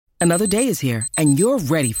Another day is here, and you're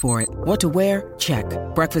ready for it. What to wear? Check.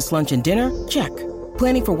 Breakfast, lunch, and dinner? Check.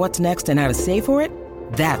 Planning for what's next and how to save for it?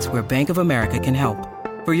 That's where Bank of America can help.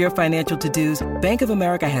 For your financial to-dos, Bank of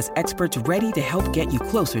America has experts ready to help get you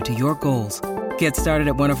closer to your goals. Get started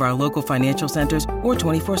at one of our local financial centers or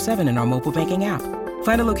 24/7 in our mobile banking app.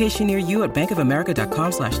 Find a location near you at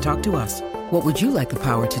bankofamerica.com/talktous. What would you like the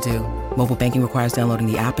power to do? Mobile banking requires downloading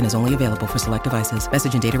the app and is only available for select devices.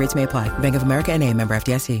 Message and data rates may apply. Bank of America N.A., member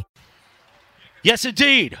FDIC. Yes,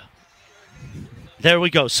 indeed. There we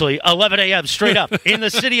go, Slee. 11 a.m. straight up in the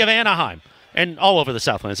city of Anaheim and all over the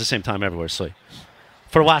Southland. It's the same time everywhere, Slee.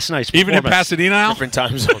 For last night's performance. Even in Pasadena now? Different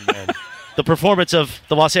time zone, man. The performance of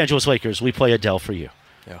the Los Angeles Lakers. We play Adele for you.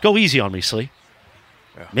 Yeah. Go easy on me, Slee.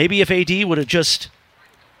 Yeah. Maybe if AD would have just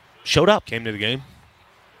showed up. Came to the game.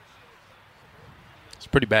 It's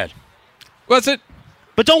pretty bad. Was it?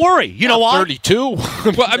 But don't worry. You know why? 32.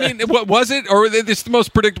 Well, I mean, what was it? Or it's the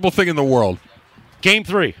most predictable thing in the world? Game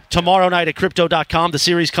 3, tomorrow night at Crypto.com. The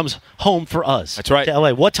series comes home for us. That's right. To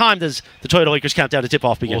LA. What time does the Toyota Lakers countdown to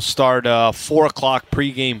tip-off begin? We'll start 4 o'clock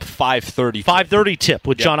pregame, 5:30. 5:30 tip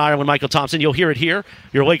with John Ireland, Michael Thompson. You'll hear it here.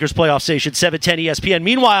 Your Lakers playoff station, 710 ESPN.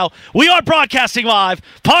 Meanwhile, we are broadcasting live.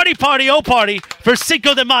 Party, party, oh party for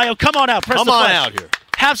Cinco de Mayo. Come on out. Press Come the on flesh. out here.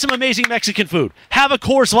 Have some amazing Mexican food. Have a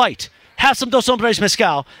Coors Light. Have some Dos Hombres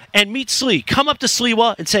Mezcal and meet Slee. Come up to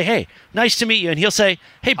Sleewa and say, hey, nice to meet you. And he'll say,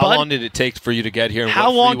 hey, bud. How long did it take for you to get here?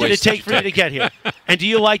 How long did it take for you to get here? And do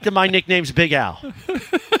you like that my nickname's Big Al?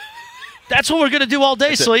 That's what we're going to do all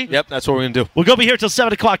day, Slee. Yep, that's what we're going to do. We'll go be here till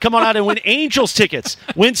 7 o'clock. Come on out and win Angels tickets.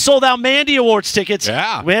 Win sold-out Mandy Awards tickets.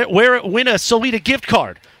 Yeah. Win a Solita gift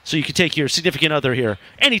card so you can take your significant other here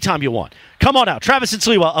anytime you want. Come on out. Travis and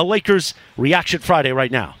Sleewa, a Lakers Reaction Friday right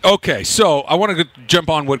now. Okay, so I want to jump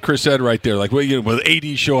on what Chris said right there. Like, will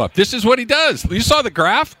AD show up? This is what he does. You saw the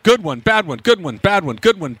graph? Good one, bad one, good one, bad one,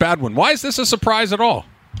 good one, bad one. Why is this a surprise at all?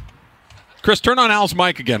 Chris, turn on Al's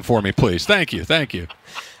mic again for me, please. Thank you.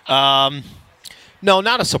 No,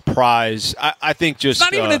 not a surprise. I think just...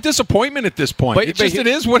 It's not even a disappointment at this point. It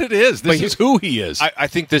is what it is. This is who he is. I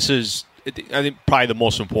think this is, probably the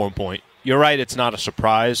most important point. You're right, it's not a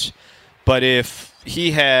surprise. But if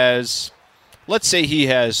he has, let's say he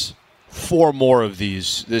has 4 more of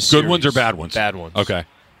these this good series, ones or bad ones? Bad ones. Okay.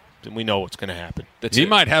 Then we know what's going to happen. He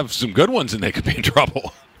might have some good ones and they could be in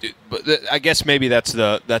trouble. But I guess maybe that's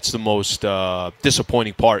the most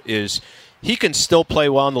disappointing part is he can still play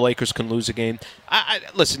well and the Lakers can lose a game.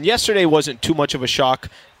 Listen, yesterday wasn't too much of a shock.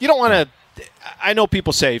 You don't want to. I know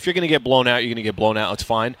people say if you're going to get blown out, you're going to get blown out. It's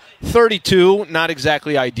fine. 32, not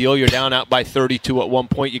exactly ideal. You're down out by 32 at one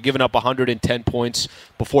point. You're giving up 110 points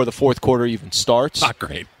before the fourth quarter even starts. Not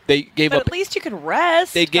great. They gave up. At least you could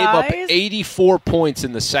rest. They gave up 84 points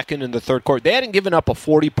in the second and the third quarter. They hadn't given up a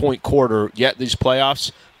 40-point quarter yet these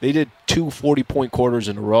playoffs. They did 2 40-point quarters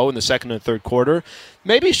in a row in the second and third quarter.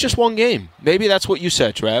 Maybe it's just one game. Maybe that's what you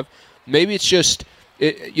said, Trav. Maybe it's just.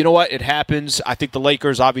 You know what? It happens. I think the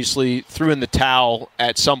Lakers obviously threw in the towel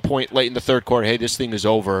at some point late in the third quarter. Hey, this thing is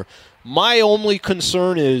over. My only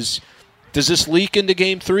concern is, does this leak into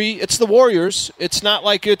Game 3? It's the Warriors. It's not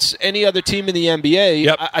like it's any other team in the NBA.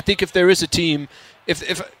 Yep. I think if there is a team,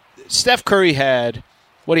 if Steph Curry had,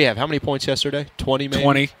 what do you have? How many points yesterday? 20 maybe?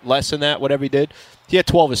 20. Less than that, whatever he did. He had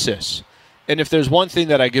 12 assists. And if there's one thing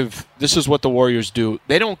that I give, this is what the Warriors do.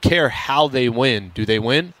 They don't care how they win. Do they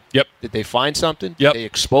win? Yep. Did they find something? Yep. Did they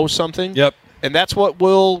expose something? Yep. And that's what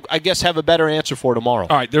we'll, I guess, have a better answer for tomorrow.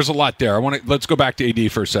 All right, there's a lot there. Let's go back to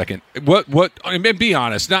AD for a second. And be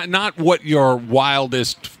honest, not what your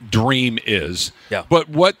wildest dream is, but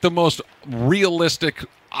what the most realistic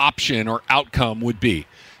option or outcome would be.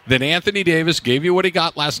 That Anthony Davis gave you what he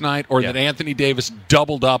got last night, or that Anthony Davis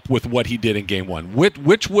doubled up with what he did in Game 1?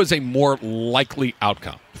 Which was a more likely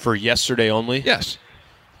outcome? For yesterday only? Yes.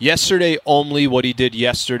 Yesterday only, what he did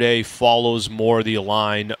yesterday follows more the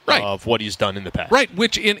line of what he's done in the past. Right,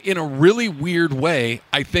 which in a really weird way,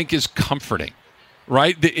 I think is comforting.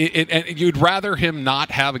 Right? And you'd rather him not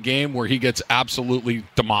have a game where he gets absolutely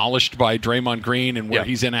demolished by Draymond Green and where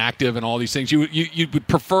he's inactive and all these things. You would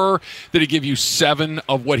prefer that he give you 7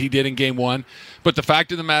 of what he did in Game 1. But the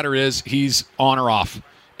fact of the matter is he's on or off.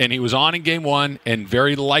 And he was on in Game 1, and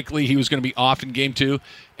very likely he was going to be off in Game 2.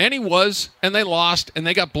 And he was, and they lost, and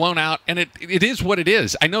they got blown out. And it is what it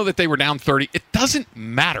is. I know that they were down 30. It doesn't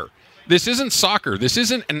matter. This isn't soccer. This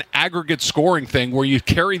isn't an aggregate scoring thing where you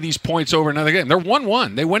carry these points over another game. They're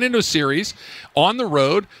 1-1. They went into a series on the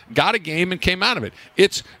road, got a game, and came out of it.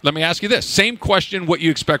 Let me ask you this. Same question, what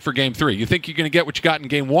you expect for Game 3. You think you're going to get what you got in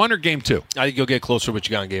Game 1 or Game 2? I think you'll get closer to what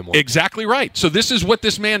you got in Game 1. Exactly right. So this is what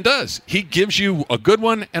this man does. He gives you a good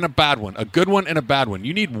one and a bad one, a good one and a bad one.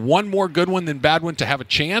 You need one more good one than bad one to have a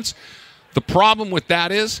chance. The problem with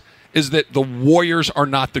that is that the Warriors are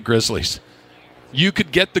not the Grizzlies. You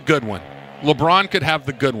could get the good one. LeBron could have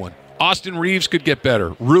the good one. Austin Reeves could get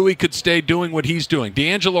better. Rui could stay doing what he's doing.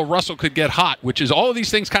 D'Angelo Russell could get hot, which is all of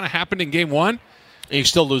these things kind of happened in Game 1. And you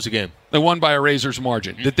still lose a game. They won by a razor's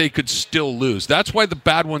margin, that they could still lose. That's why the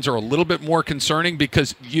bad ones are a little bit more concerning,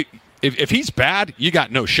 because if he's bad, you got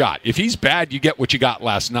no shot. If he's bad, you get what you got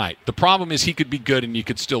last night. The problem is he could be good and you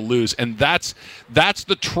could still lose, and that's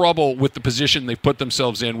the trouble with the position they've put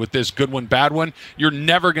themselves in with this good one, bad one. You're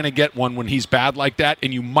never going to get one when he's bad like that,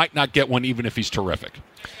 and you might not get one even if he's terrific.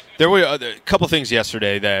 There were a couple things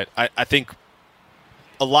yesterday that I think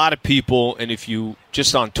a lot of people, and if you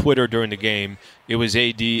just on Twitter during the game, it was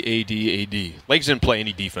AD. Lakers didn't play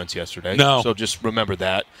any defense yesterday. No. So just remember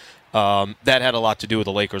that. That had a lot to do with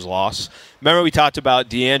the Lakers' loss. Remember we talked about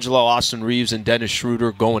D'Angelo, Austin Reeves, and Dennis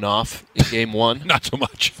Schroeder going off in Game 1? Not so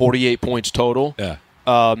much. 48 points total.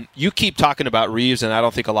 Yeah. You keep talking about Reeves, and I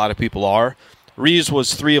don't think a lot of people are. Reeves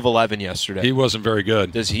was 3 of 11 yesterday. He wasn't very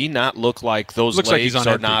good. Does he not look like those Looks like he's legs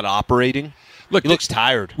on are empty. not operating? Look, he looks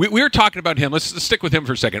tired. We were talking about him. Let's stick with him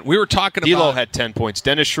for a second. We were talking D'Lo about... had 10 points.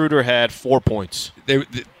 Dennis Schroeder had 4 points.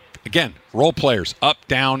 Again, role players. Up,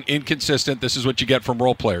 down, inconsistent. This is what you get from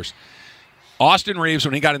role players. Austin Reeves,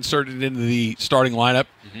 when he got inserted into the starting lineup,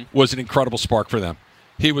 was an incredible spark for them.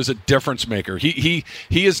 He was a difference maker. He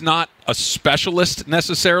is not a specialist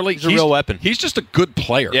necessarily. He's a real weapon. He's just a good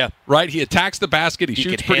player. Yeah. Right? He attacks the basket. He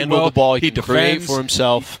shoots can pretty handle well. the ball. He can create defends for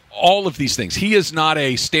himself. All of these things. He is not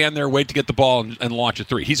a stand there, wait to get the ball, and launch a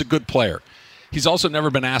three. He's a good player. He's also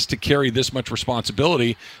never been asked to carry this much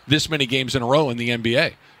responsibility this many games in a row in the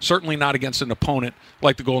NBA. Certainly not against an opponent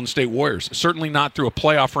like the Golden State Warriors. Certainly not through a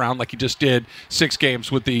playoff round like he just did 6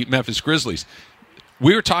 games with the Memphis Grizzlies.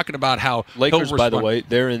 We were talking about how Lakers, by the way,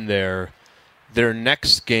 they're in their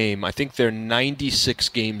next game. I think they're 96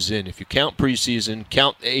 games in. If you count preseason,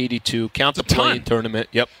 count 82, count the play-in tournament.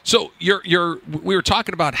 Yep. So we were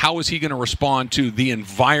talking about how is he going to respond to the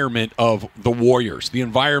environment of the Warriors, the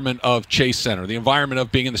environment of Chase Center, the environment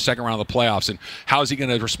of being in the second round of the playoffs, and how is he going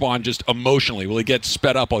to respond just emotionally? Will he get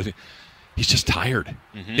sped up? He's just tired.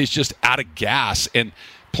 He's just out of gas and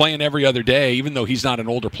playing every other day, even though he's not an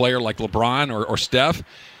older player like LeBron or Steph.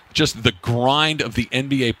 Just the grind of the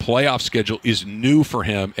NBA playoff schedule is new for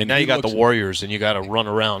him. And now you got the Warriors, and you got to run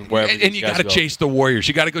around wherever. And you got to chase the Warriors.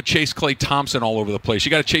 You got to go chase Klay Thompson all over the place.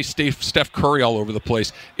 You got to chase Steph Curry all over the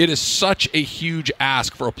place. It is such a huge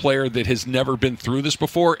ask for a player that has never been through this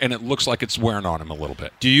before, and it looks like it's wearing on him a little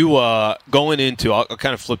bit. Do you going into? I'll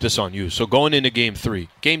kind of flip this on you. So going into Game 3,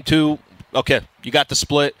 Game 2, okay, you got the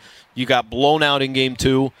split. You got blown out in Game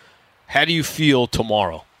 2. How do you feel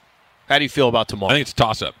tomorrow? How do you feel about tomorrow? I think it's a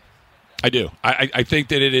toss-up. I do. I think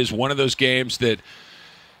that it is one of those games that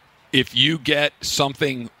if you get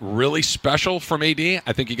something really special from AD,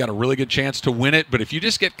 I think you got a really good chance to win it. But if you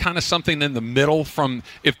just get kind of something in the middle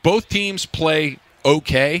if both teams play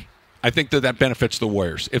okay, I think that benefits the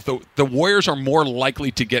Warriors. If the Warriors are more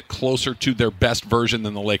likely to get closer to their best version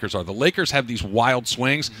than the Lakers are. The Lakers have these wild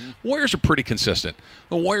swings. Warriors are pretty consistent.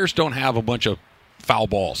 The Warriors don't have a bunch of foul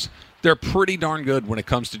balls. They're pretty darn good when it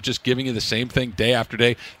comes to just giving you the same thing day after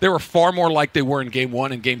day. They were far more like they were in Game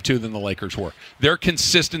 1 and Game 2 than the Lakers were. Their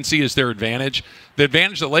consistency is their advantage. The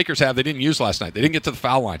advantage the Lakers have, they didn't use last night. They didn't get to the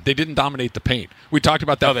foul line. They didn't dominate the paint. We talked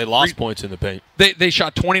about that. No, they lost points in the paint. They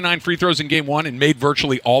shot 29 free throws in Game 1 and made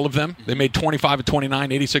virtually all of them. They made 25 of 29,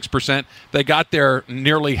 86%. They got there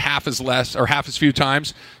nearly half as few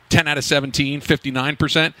times. 10 out of 17,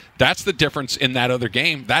 59%. That's the difference in that other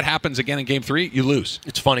game. That happens again in Game 3, you lose.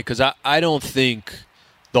 It's funny because I don't think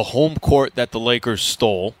the home court that the Lakers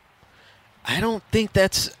stole, I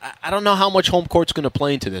don't know how much home court's going to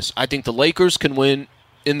play into this. I think the Lakers can win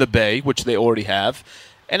in the Bay, which they already have,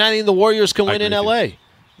 and I think the Warriors can win in L.A.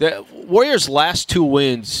 The Warriors' last 2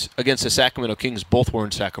 wins against the Sacramento Kings both were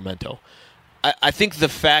in Sacramento. I think the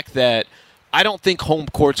fact that I don't think home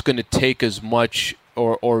court's going to take as much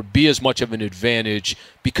or be as much of an advantage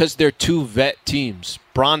because they're 2 vet teams.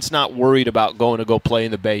 Bron's not worried about going to go play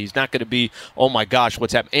in the Bay. He's not going to be, oh my gosh,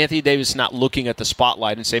 what's happening? Anthony Davis is not looking at the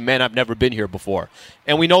spotlight and say, man, I've never been here before.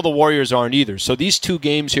 And we know the Warriors aren't either. So these 2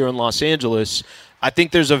 games here in Los Angeles, I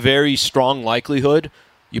think there's a very strong likelihood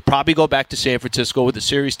you probably go back to San Francisco with the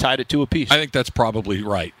series tied at 2 apiece. I think that's probably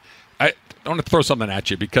right. want to throw something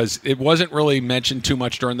at you because it wasn't really mentioned too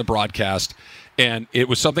much during the broadcast, and it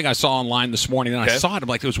was something I saw online this morning, and I saw it. I'm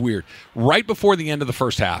like, it was weird. Right before the end of the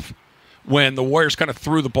first half, when the Warriors kind of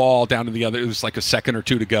threw the ball down to the other, it was like a second or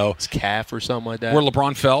two to go. It's calf or something like that. Where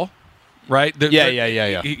LeBron fell, right?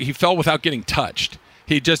 Yeah. He fell without getting touched.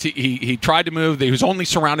 He tried to move. He was only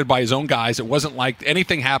surrounded by his own guys. It wasn't like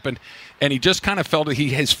anything happened, and he just kind of felt it.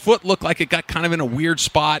 His foot looked like it got kind of in a weird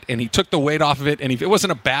spot, and he took the weight off of it, and it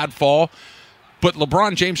wasn't a bad fall, but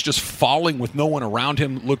LeBron James just falling with no one around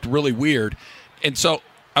him looked really weird, and so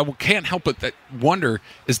I can't help but wonder,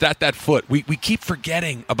 is that foot? We keep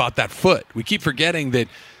forgetting about that foot. We keep forgetting that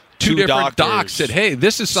two different docs said, hey,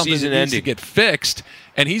 this is something that needs to get fixed.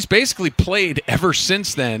 And he's basically played ever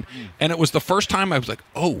since then. And it was the first time I was like,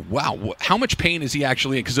 oh, wow, how much pain is he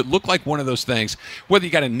actually in? Because it looked like one of those things, whether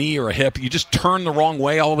you got a knee or a hip, you just turn the wrong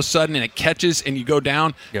way all of a sudden and it catches and you go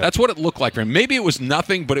down. Yeah. That's what it looked like for him. Maybe it was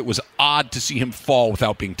nothing, but it was odd to see him fall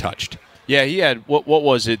without being touched. Yeah, he had, what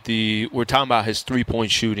was it? We're talking about his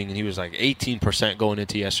three-point shooting, and he was like 18% going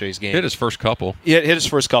into yesterday's game. Hit his first couple. Yeah, hit his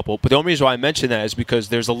first couple. But the only reason why I mention that is because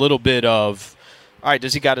there's a little bit of, all right,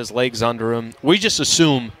 does he got his legs under him? We just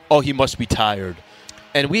assume, he must be tired.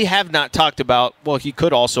 And we have not talked about, he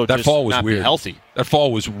could also that just fall was not weird. Be healthy. That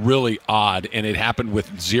fall was really odd, and it happened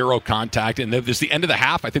with zero contact. And this the end of the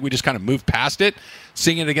half. I think we just kind of moved past it.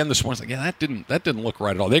 Seeing it again this morning, it's like, that didn't look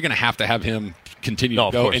right at all. They're going to have him continue to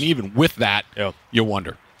go. And even with that, you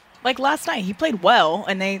wonder. Like last night, he played well,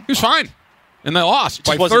 and he was fine. And they lost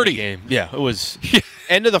by 30. Game. Yeah, it was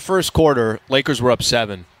end of the first quarter, Lakers were up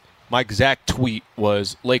 7. My exact tweet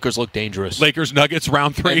was, Lakers look dangerous. Lakers Nuggets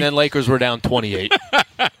round 3. And then Lakers were down 28.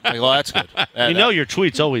 That's good. Your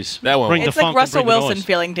tweets always bring the funk. It's like Russell Wilson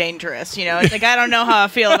feeling dangerous. It's like, I don't know how I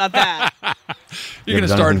feel about that. You're going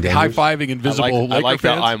to start high-fiving invisible Laker I like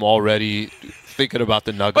fans? that I'm already thinking about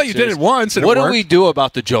the Nuggets. Well, you did it once, and what it worked. Do we do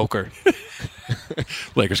about the Joker?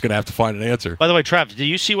 Lakers going to have to find an answer. By the way, Trav, do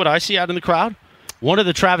you see what I see out in the crowd? One of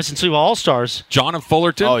the Travis and Sliwa All-Stars. John of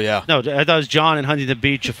Fullerton? Oh, yeah. No, I thought it was John in Huntington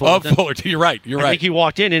Beach of Fullerton. Of Fullerton. You're right. I think he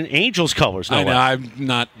walked in Angels colors. I know. I'm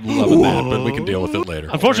not loving that, but we can deal with it later.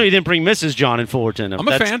 Unfortunately, you didn't bring Mrs. John in Fullerton. I'm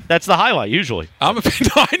a fan. That's the highlight, usually. I'm a fan.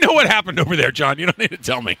 No, I know what happened over there, John. You don't need to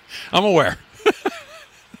tell me. I'm aware.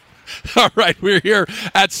 All right, we're here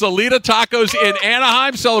at Salida Tacos in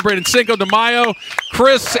Anaheim, celebrating Cinco de Mayo.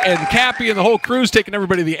 Chris and Cappy and the whole crew's taking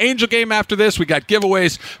everybody to the Angel game after this. We got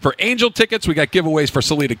giveaways for Angel tickets. We got giveaways for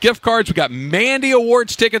Salida gift cards. We got Mandy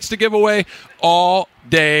Awards tickets to give away all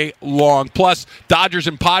day long. Plus, Dodgers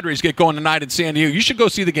and Padres get going tonight in San Diego. You should go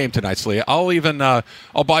see the game tonight, Slee.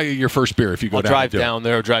 I'll buy you your first beer if you go I'll down. Drive down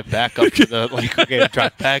there, drive back up to the Laker game,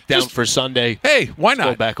 drive back down for Sunday. Hey, why not?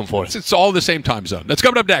 Go back and forth. It's all the same time zone. That's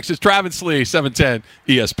coming up next. It's Travis Slee, 710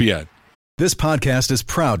 ESPN. This podcast is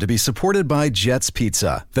proud to be supported by Jets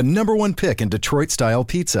Pizza, the #1 pick in Detroit-style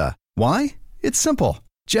pizza. Why? It's simple.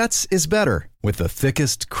 Jets is better. With the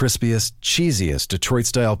thickest, crispiest, cheesiest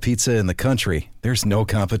Detroit-style pizza in the country, there's no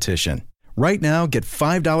competition. Right now, get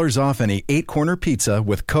 $5 off any 8-corner pizza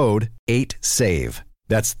with code 8SAVE.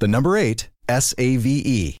 That's the number 8,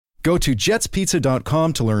 S-A-V-E. Go to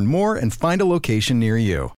jetspizza.com to learn more and find a location near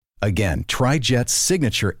you. Again, try Jet's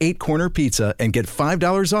signature 8-corner pizza and get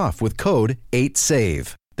 $5 off with code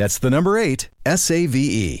 8SAVE. That's the number 8,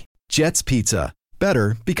 S-A-V-E. Jet's Pizza.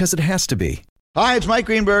 Better because it has to be. Hi, it's Mike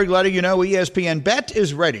Greenberg letting you know ESPN Bet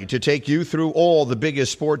is ready to take you through all the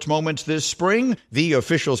biggest sports moments this spring. The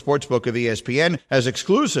official sportsbook of ESPN has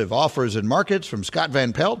exclusive offers and markets from Scott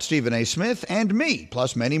Van Pelt, Stephen A. Smith, and me,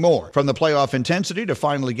 plus many more. From the playoff intensity to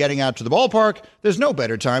finally getting out to the ballpark, there's no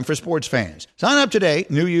better time for sports fans. Sign up today.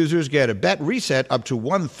 New users get a bet reset up to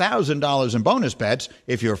 $1,000 in bonus bets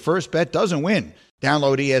if your first bet doesn't win.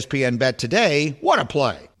 Download ESPN Bet today. What a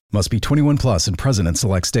play. Must be 21 plus and present in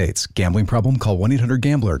select states. Gambling problem? Call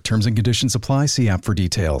 1-800-GAMBLER. Terms and conditions apply. See app for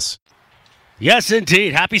details. Yes,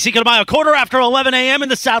 indeed. Happy Cinco de Mayo. 11:15 a.m. in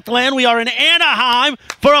the Southland. We are in Anaheim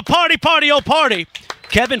for a party, oh party.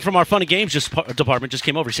 Kevin from our Fun and Games department just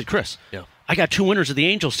came over. He said, Chris, I got 2 winners of the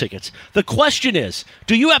Angels tickets. The question is,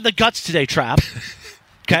 do you have the guts today, Trav?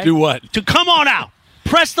 Okay. Do what? To come on out.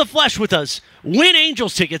 Press the flesh with us. Win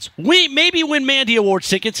Angels tickets. Maybe win Mandy Awards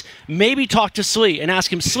tickets. Maybe talk to Slee and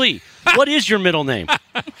ask him, Slee, what is your middle name?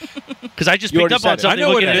 Because I just picked up on something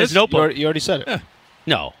looking at his notebook. You already said it. Yeah.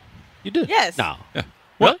 No. You did. Yes. No. Yeah.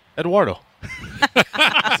 What? Eduardo.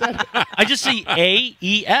 I just see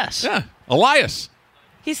A-E-S. Yeah. Elias.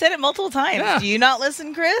 He said it multiple times. Yeah. Do you not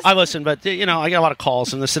listen, Chris? I listen, but, I get a lot of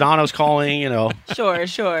calls, and the Sedano's calling,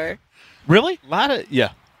 Sure. Really? A lot of, yeah.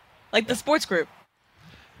 Like the sports group.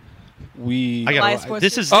 we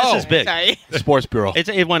This is big. Sorry. Sports Bureau.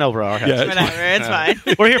 It went over our heads. Yeah, Whatever. It's fine.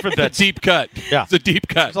 We're here for bets. Deep cut. Yeah. It's a deep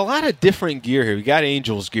cut. There's a lot of different gear here. We got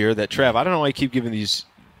Angels gear that Trev. I don't know why I keep giving these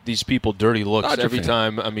people dirty looks Dodger every fan.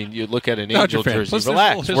 time. I mean, you look at an Dodger Angel fan. jersey. Plus, there's a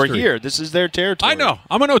Relax. little We're history. here. This is their territory. I know.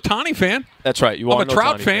 I'm an Ohtani fan. That's right. You I'm are a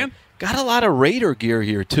Trout Ohtani fan. Got a lot of Raider gear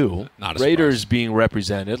here too. Not a Raiders surprise. being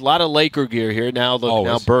represented. A lot of Laker gear here. Now look,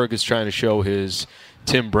 Always. now Berg is trying to show his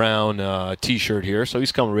Tim Brown T-shirt here, so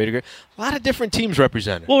he's coming Raider gear. A lot of different teams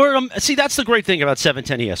represented. Well, see, that's the great thing about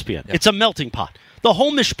 710 ESPN. It's a melting pot. The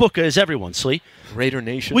whole mishpucha is everyone, Slee. Raider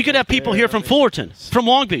Nation. We could have people here from Fullerton, from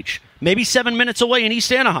Long Beach, maybe 7 minutes away in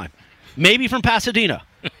East Anaheim, maybe from Pasadena.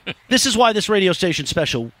 This is why this radio station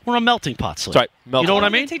special. We're a melting pot, Slee. That's right. You Melting know what pot. I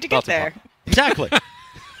mean? Take to get there. Exactly.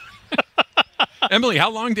 Emily, how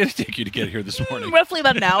long did it take you to get here this morning? Roughly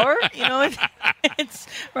about an hour. It's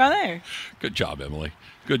around there. Good job, Emily.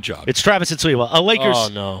 Good job. It's Travis and Sliwa. A Lakers. Oh,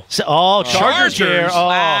 no. Chargers. Chargers. Here. Oh.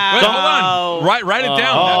 Wow. Wait, hold on. Write it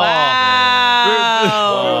down. Wow.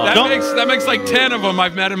 That makes like 10 of them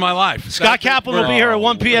I've met in my life. Scott Kaplan will be here at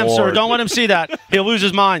 1 p.m., sir. Lord. Don't let him see that. He'll lose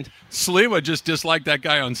his mind. Sliwa just disliked that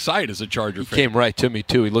guy on site as a Charger fan. Came right to me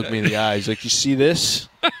too. He looked me in the eyes like, "You see this?"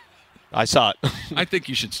 I saw it. I think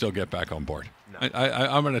you should still get back on board.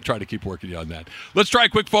 I'm going to try to keep working you on that. Let's try a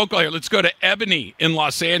quick phone call here. Let's go to Ebony in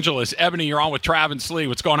Los Angeles. Ebony, you're on with Trav and Slee.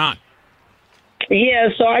 What's going on? Yeah,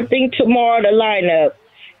 so I think tomorrow the lineup,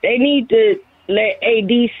 they need to let AD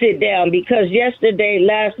sit down because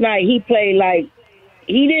last night, he played like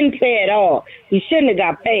he didn't play at all. He shouldn't have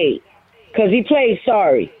got paid because he played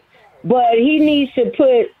sorry. But he needs to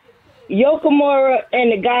put Yokamura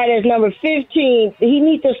and the guy that's number 15, he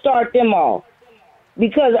needs to start them off.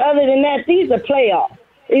 Because other than that, these are playoffs.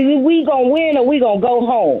 Either we going to win or we going to go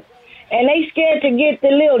home. And they scared to get the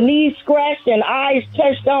little knees scratched and eyes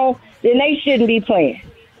touched on, then they shouldn't be playing.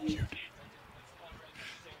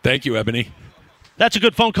 Thank you, Ebony. That's a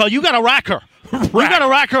good phone call. You got to rack her. You got to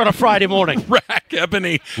rack her on a Friday morning. Rack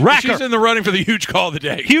Ebony. Rack She's her. in the running for the huge call of the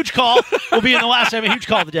day. Huge call. We'll be in the last time. A huge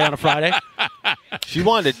call of the day on a Friday. She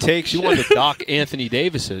wanted to dock Anthony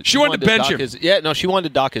Davis. She wanted to bench dock him. She wanted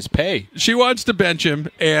to dock his pay. She wants to bench him,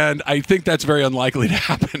 and I think that's very unlikely to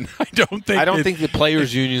happen. I don't think the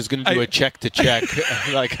players' union is going to do a check-to-check.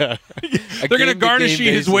 They're going to garnish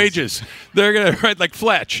his wages. They're going to like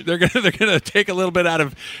Fletch. They're going to take a little bit out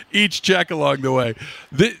of each check along the way.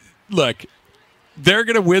 Look, they're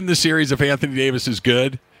going to win the series if Anthony Davis is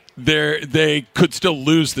good. They could still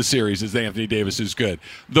lose the series as Anthony Davis is good.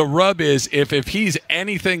 The rub is if he's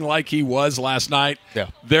anything like he was last night,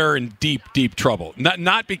 they're in deep, deep trouble.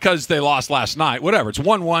 Not because they lost last night. Whatever. It's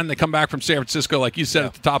 1-1. They come back from San Francisco, like you said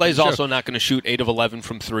at the top Clay's of the show. also not going to shoot 8 of 11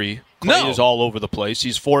 from 3. Clay No. is all over the place.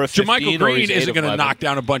 He's 4 of 15. JaMychal Green isn't going to knock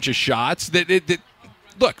down a bunch of shots.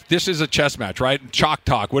 Look, this is a chess match, right? Chalk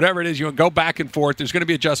talk, whatever it is, you go back and forth. There's going to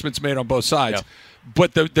be adjustments made on both sides. Yeah.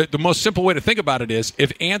 But the most simple way to think about it is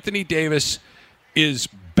if Anthony Davis is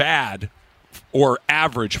bad or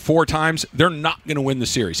average 4 times, they're not going to win the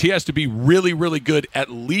series. He has to be really, really good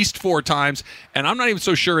at least 4 times, and I'm not even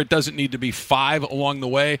so sure it doesn't need to be 5 along the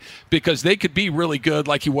way because they could be really good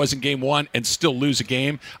like he was in Game 1 and still lose a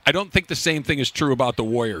game. I don't think the same thing is true about the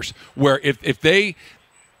Warriors, where if they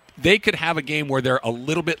could have a game where they're a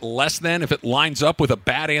little bit less than, if it lines up with a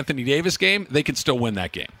bad Anthony Davis game, they can still win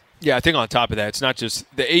that game. Yeah, I think on top of that, it's not just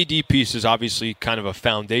the AD piece is obviously kind of a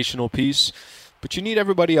foundational piece, but you need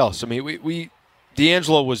everybody else. I mean,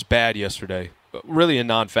 D'Angelo was bad yesterday, really a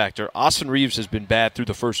non-factor. Austin Reeves has been bad through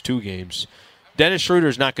the first 2 games. Dennis Schroeder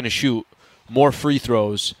is not going to shoot more free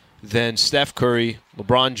throws than Steph Curry,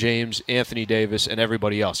 LeBron James, Anthony Davis, and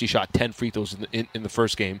everybody else. He shot 10 free throws in the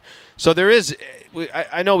first game. So there is –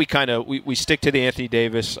 I know we stick to the Anthony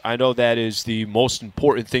Davis. I know that is the most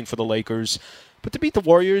important thing for the Lakers. But to beat the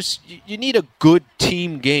Warriors, you need a good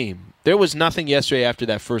team game. There was nothing yesterday after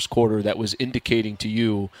that first quarter that was indicating to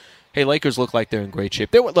you, hey, Lakers look like they're in great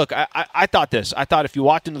shape. Look, I thought this. I thought if you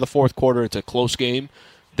walked into the fourth quarter, it's a close game,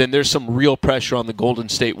 then there's some real pressure on the Golden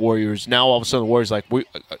State Warriors. Now all of a sudden the Warriors like,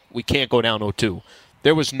 we can't go down 0-2.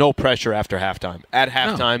 There was no pressure after halftime. At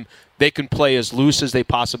halftime, they can play as loose as they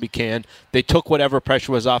possibly can. They took whatever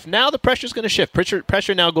pressure was off. Now the pressure's going to shift.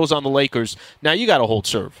 Pressure now goes on the Lakers. Now you got to hold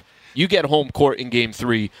serve. You get home court in Game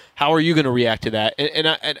 3. How are you going to react to that?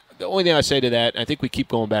 And the only thing I say to that, I think we keep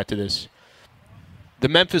going back to this, the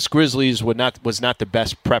Memphis Grizzlies was not the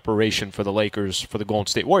best preparation for the Lakers, for the Golden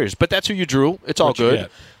State Warriors. But that's who you drew. It's all good.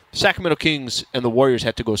 Sacramento Kings and the Warriors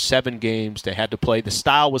had to go 7 games. They had to play. The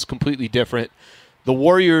style was completely different. The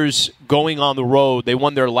Warriors going on the road, they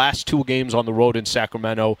won their last 2 games on the road in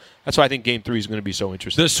Sacramento. That's why I think Game 3 is going to be so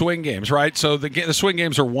interesting. The swing games, right? So the swing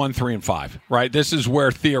games are 1, 3, and 5, right? This is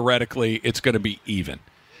where theoretically it's going to be even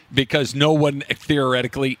because no one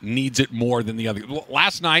theoretically needs it more than the other.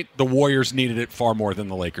 Last night, the Warriors needed it far more than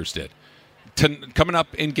the Lakers did. Coming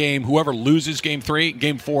up in game, whoever loses Game 3,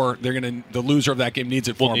 Game 4, the loser of that game needs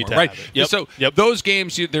it far more, right? Yep. So those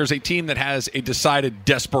games, there's a team that has a decided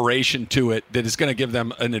desperation to it that is going to give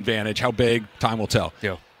them an advantage. How big, time will tell.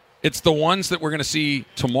 Yeah. It's the ones that we're going to see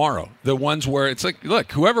tomorrow. The ones where it's like,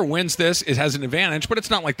 look, whoever wins this, it has an advantage, but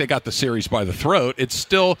it's not like they got the series by the throat. It's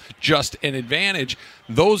still just an advantage.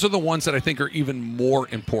 Those are the ones that I think are even more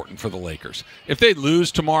important for the Lakers. If they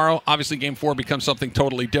lose tomorrow, obviously Game 4 becomes something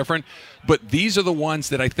totally different. But these are the ones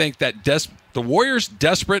that I think that the Warriors,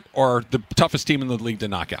 desperate, are the toughest team in the league to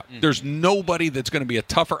knock out. There's nobody that's going to be a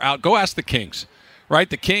tougher out. Go ask the Kings. Right,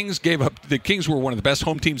 the Kings were one of the best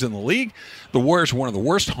home teams in the league. The Warriors were one of the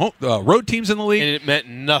worst road teams in the league, And it meant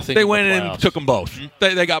nothing. they in went the in and playoffs. took them both.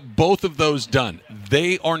 They got both of those done.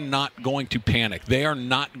 They are not going to panic. They are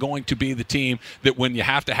not going to be the team that when you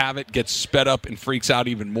have to have it gets sped up and freaks out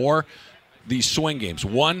even more. These swing games,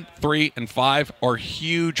 1, 3, and 5, are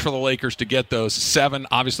huge for the Lakers to get those. 7,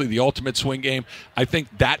 obviously the ultimate swing game. I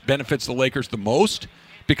think that benefits the Lakers the most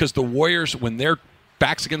because the Warriors, when they're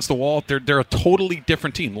backs against the wall, they're a totally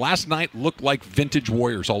different team. Last night looked like vintage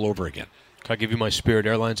Warriors all over again. Can I give you my Spirit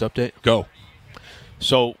Airlines update? Go.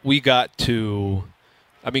 So we got to,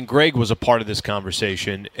 Greg was a part of this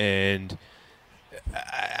conversation, and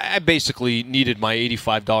I basically needed my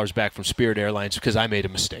 $85 back from Spirit Airlines because I made a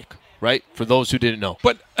mistake, right? For those who didn't know.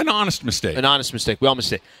 But an honest mistake. An honest mistake. We all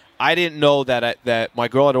mistake. I didn't know that my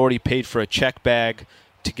girl had already paid for a check bag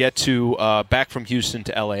to get to back from Houston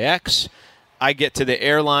to LAX. I get to the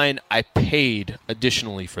airline. I paid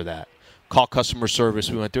additionally for that. Call customer service.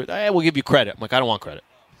 We went through it. Hey, we'll give you credit. I'm like, I don't want credit.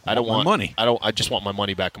 I don't want money. I just want my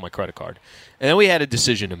money back on my credit card. And then we had a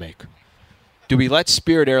decision to make. Do we let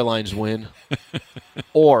Spirit Airlines win,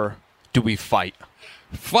 or do we fight?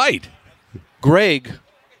 Fight. Greg's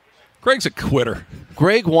a quitter.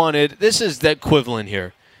 Greg wanted. This is the equivalent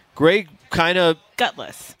here. Greg kind of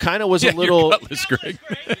Gutless. was a little. You're gutless, Greg.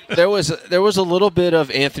 There was a little bit of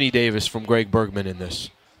Anthony Davis from Greg Bergman in this.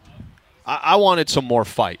 I wanted some more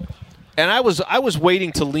fight, and I was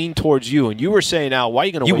waiting to lean towards you, and you were saying, "Al, why are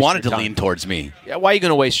you going to?" You wanted to lean towards me. Yeah, why are you going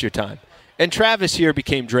to waste your time? And Travis here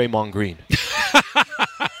became Draymond Green.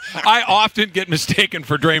 I often get mistaken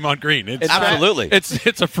for Draymond Green. Absolutely.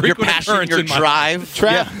 It's a frequent Your passion, occurrence your in my drive.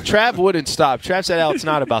 Trav wouldn't stop. Trav said, "Al, it's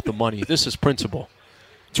not about the money. This is principle.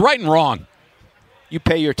 It's right and wrong. You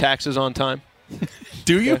pay your taxes on time."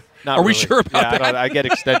 Do you? Okay. Not Are we really. sure about that? I get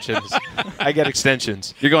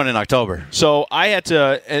extensions. You're going in October. So I had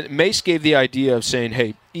to, and Mace gave the idea of saying,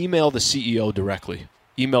 hey, email the CEO directly.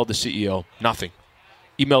 Email the CEO, nothing.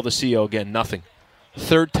 Email the CEO again, nothing.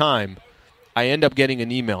 Third time, I end up getting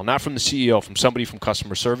an email, not from the CEO, from somebody from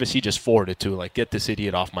customer service. He just forwarded to, like, get this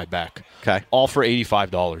idiot off my back. Okay. All for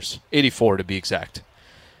 $85, $84 to be exact.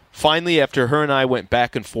 Finally, after her and I went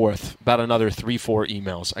back and forth, about another 3-4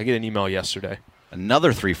 emails, I get an email yesterday.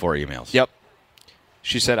 Another 3-4 emails. Yep.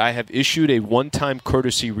 She said, I have issued a one-time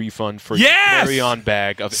courtesy refund for Yes! your carry-on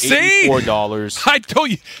bag of See? $84. I told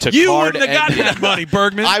you. To You card wouldn't have gotten and- that money,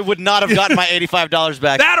 Bergman. I would not have gotten my $85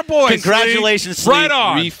 back. Attaboy, Congratulations, Slee. Right Slee.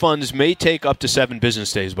 on. Refunds may take up to 7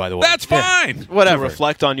 business days, by the way. That's fine. To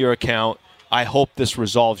reflect on your account. I hope this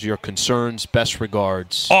resolves your concerns. Best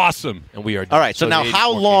regards. Awesome. And we are done. All right, so now the how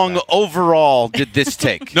 84 came long back. overall did this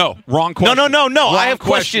take? No, wrong question. No. Wrong I have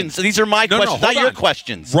question. questions. These are my No, questions, hold not your on.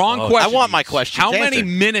 questions. Wrong question. I want my questions How many answered.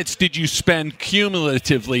 minutes did you spend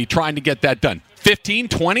cumulatively trying to get that done? 15,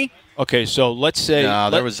 20? Okay, so let's say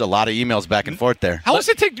There was a lot of emails back and forth there. How long does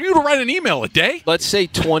it take you to write an email a day? let's say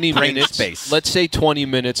 20 Brain minutes. space. Let's say 20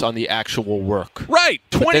 minutes on the actual work. Right,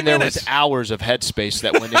 20 But then there minutes. was hours of headspace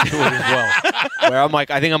that went into it as well. Where I'm like,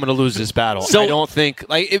 I think I'm going to lose this battle. So- I don't think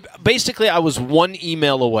basically I was one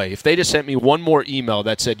email away. If they just sent me one more email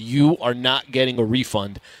that said you are not getting a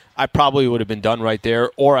refund, I probably would have been done right there,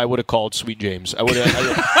 or I would have called Sweet James. I would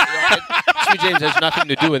have. Sweet James has nothing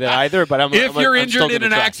to do with it either. But If you're injured in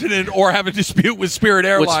an accident or have a dispute with Spirit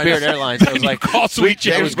Airlines, with Spirit Airlines, I was like, call Sweet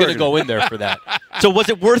James. I was going to go in there for that. So was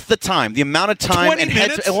it worth the time? The amount of time 20 and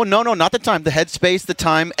minutes? Oh no, not the time. The headspace, the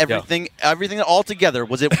time, everything all together.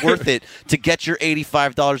 Was it worth it to get your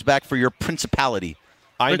 $85 back for your principality?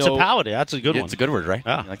 Principality. That's a good one. It's a good word, right?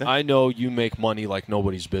 Yeah. You like that? I know you make money like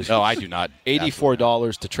nobody's business. No, I do not.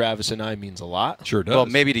 $84 to Travis and I means a lot. Sure does. Well,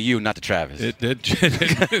 maybe to you, not to Travis.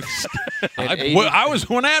 I was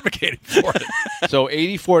the one advocating for it. So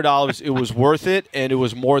 $84, it was worth it, and it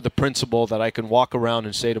was more the principle that I can walk around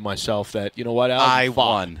and say to myself that, you know what, Al, I you fought.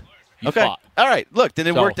 won. You Okay. fought. All right. Look, then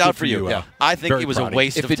it So, worked out good for for you. you, Al. I think Very it was a proud of you.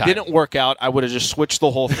 waste If of it time. didn't work out, I would have just switched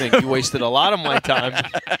the whole thing. You wasted a lot of my time.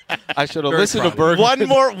 I should have Very listened to proud of Bergman.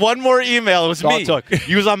 One more email. It was All it me. took.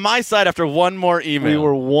 He was on my side after one more email. We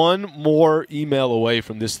were one more email away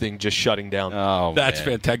from this thing just shutting down. Oh, That's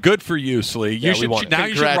man. fantastic. Good for you, Slee. Yeah, You we won. now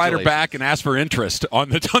you should write her Congratulations. back and ask for interest on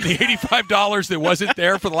the $85 that wasn't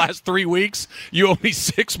there for the last 3 weeks. You owe me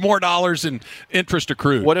 $6 more in interest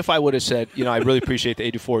accrued. What if I would have said, I really appreciate the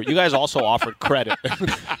 84. You guys also offered credit.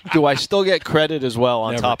 Do I still get credit as well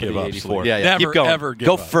on Never top of give the up, 84? Slee. Yeah, Never, keep going. ever give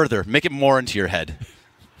Go up. further. Make it more into your head.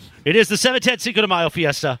 It is the 710 Cinco de Mayo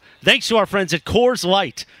Fiesta. Thanks to our friends at Coors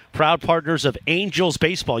Light, proud partners of Angels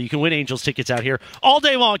Baseball. You can win Angels tickets out here all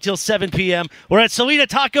day long till 7 p.m. We're at Salida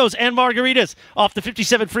Tacos and Margaritas off the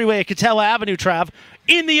 57 freeway at Catella Avenue, Trav,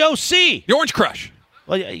 in the OC. The Orange Crush.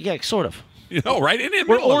 Well, yeah, sort of. You know, right? In the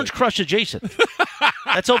We're middle of Orange it. Crush adjacent.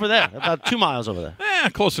 That's over there, about 2 miles over there.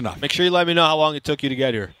 Close enough. Make sure you let me know how long it took you to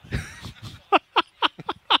get here.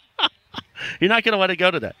 You're not going to let it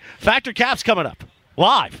go today. Factor Cap's coming up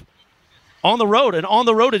live on the road, an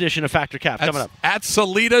on-the-road edition of Factor Cap coming up. At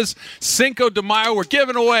Salida's Cinco de Mayo, we're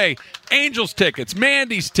giving away Angels tickets,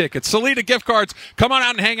 Mandy's tickets, Salida gift cards. Come on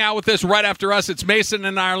out and hang out with us right after us. It's Mason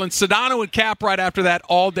and Ireland, Sedano and Cap right after that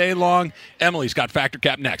all day long. Emily's got Factor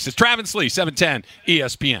Cap next. It's Travis Lee, 710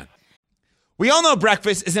 ESPN. We all know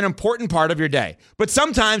breakfast is an important part of your day, but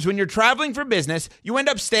sometimes when you're traveling for business, you end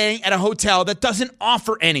up staying at a hotel that doesn't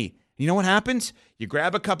offer any. You know what happens? You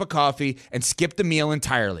grab a cup of coffee and skip the meal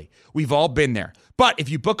entirely. We've all been there. But if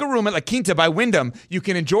you book a room at La Quinta by Wyndham, you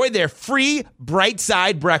can enjoy their free Bright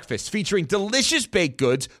Side breakfast featuring delicious baked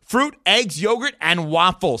goods, fruit, eggs, yogurt, and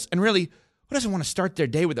waffles. And really, who doesn't want to start their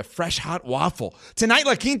day with a fresh hot waffle? Tonight,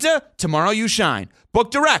 La Quinta, tomorrow you shine.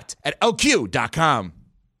 Book direct at lq.com.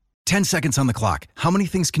 10 seconds on the clock. How many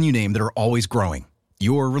things can you name that are always growing?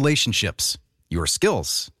 Your relationships, your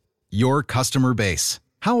skills, your customer base.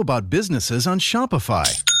 How about businesses on Shopify?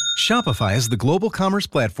 Shopify is the global commerce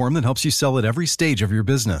platform that helps you sell at every stage of your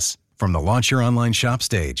business. From the launch your online shop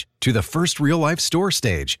stage, to the first real-life store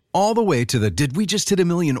stage, all the way to the did we just hit a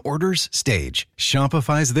million orders stage.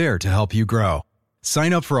 Shopify's there to help you grow.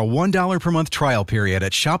 Sign up for a $1 per month trial period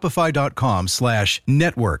at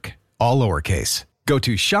shopify.com/network, all lowercase. Go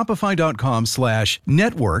to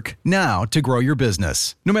shopify.com/network now to grow your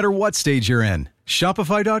business, no matter what stage you're in.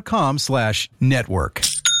 Shopify.com/network.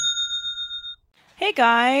 Hey,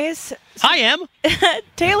 guys. Hi, Em.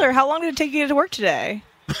 Taylor, how long did it take you to work today?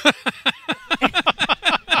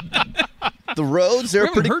 The roads, they're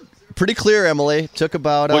pretty clear, Emily. Took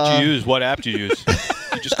about... What'd you use? What app did you use?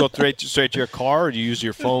 You just go straight to your car, or do you use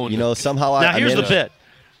your phone? Somehow Now, here's the bit.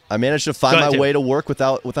 I managed to find Go ahead, my way Taylor. to work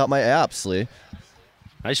without my apps, Lee.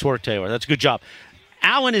 Nice work, Taylor. That's a good job.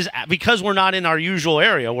 Alan is, because we're not in our usual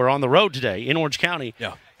area, we're on the road today in Orange County.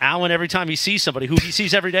 Yeah. Alan, every time he sees somebody who he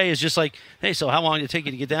sees every day, is just like, hey, so how long did it take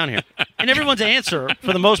you to get down here? And everyone's answer,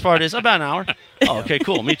 for the most part, is about an hour. Oh, okay,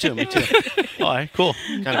 cool. Me too. All right, cool.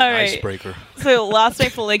 Kind of All an right. icebreaker. So last night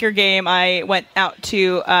for the Laker game, I went out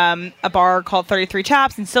to a bar called 33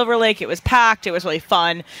 Chaps in Silver Lake. It was packed. It was really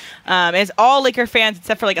fun. It's all Laker fans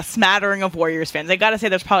except for like a smattering of Warriors fans. I got to say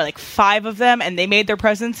there's probably like 5 of them, and they made their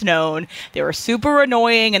presence known. They were super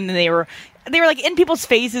annoying, and then they were like in people's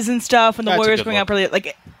faces and stuff when the That's a Warriors good going look. up really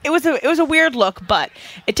like it was a weird look, but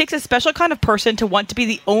it takes a special kind of person to want to be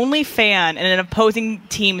the only fan in an opposing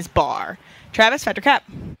team's bar. Travis, Factor Cap.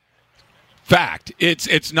 Fact.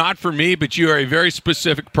 It's not for me, but you are a very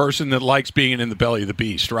specific person that likes being in the belly of the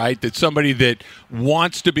beast, right? That's somebody that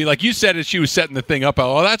wants to be, like you said as she was setting the thing up,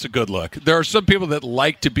 oh, that's a good look. There are some people that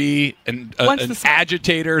like to be an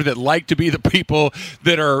agitator, that like to be the people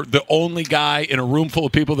that are the only guy in a room full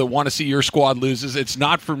of people that want to see your squad loses. It's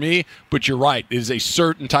not for me, but you're right. It is a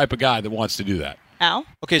certain type of guy that wants to do that. Al?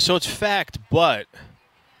 Okay, so it's fact, but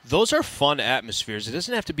those are fun atmospheres. It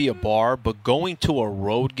doesn't have to be a bar, but going to a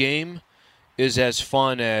road game is as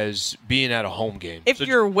fun as being at a home game. If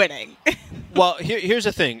you're winning. Well, here's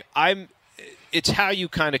the thing. It's how you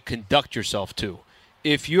kind of conduct yourself, too.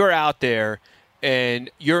 If you're out there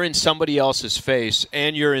and you're in somebody else's face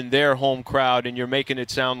and you're in their home crowd and you're making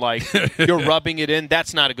it sound like you're rubbing it in,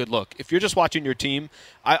 that's not a good look. If you're just watching your team,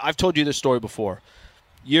 I've told you this story before.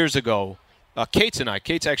 Years ago, Mark and I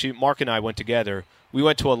went together. We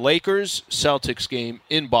went to a Lakers-Celtics game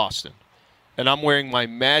in Boston. and I'm wearing my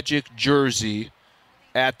Magic jersey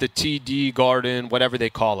at the TD Garden, whatever they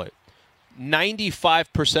call it,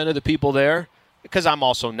 95% of the people there, because I'm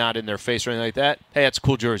also not in their face or anything like that, hey, that's a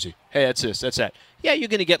cool jersey. Hey, that's this, that's that. Yeah, you're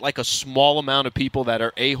going to get like a small amount of people that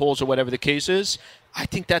are a-holes or whatever the case is. I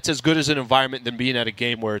think that's as good as an environment than being at a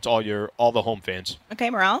game where it's all the home fans. Okay,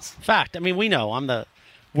 Morales? Fact. I mean, we know I'm the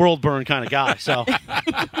world burn kind of guy, so.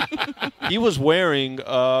 He was wearing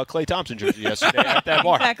a Klay Thompson jersey yesterday at that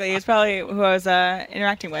bar. Exactly. He's probably who I was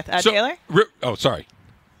interacting with. Taylor? Sorry.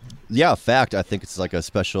 Yeah, fact. I think it's like a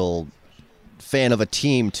special fan of a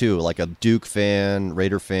team, too, like a Duke fan,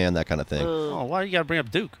 Raider fan, that kind of thing. Oh, why do you got to bring up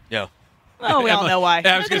Duke? Yeah. Oh, we all know why.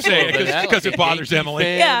 I was going to say, because it bothers Emily.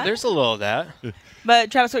 Yeah. There's a little of that.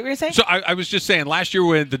 But, Travis, what were you saying? So I was just saying, last year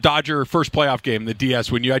when the Dodger first playoff game, the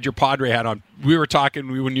DS, when you had your Padre hat on, we were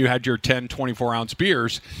talking when you had your 10, 24-ounce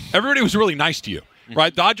beers, everybody was really nice to you,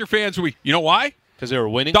 right? Dodger fans, you know why? Because they were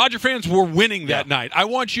winning? Dodger fans were winning that night. I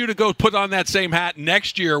want you to go put on that same hat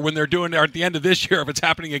next year when they're doing it, or at the end of this year if it's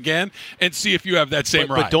happening again, and see if you have that same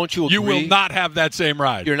ride. But don't you agree? You will not have that same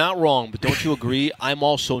ride. You're not wrong, but don't you agree? I'm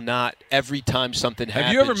also not, every time something happens.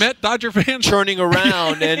 Have you ever met Dodger fans? Turning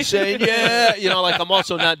around and saying, yeah, like I'm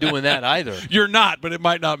also not doing that either. You're not, but it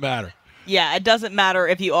might not matter. Yeah, it doesn't matter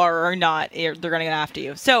if you are or not. They're going to get after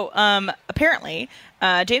you. So, apparently,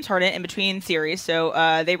 James Harden in between series.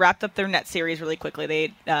 So they wrapped up their Nets series really quickly.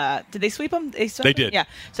 They did they sweep them? They did. Yeah.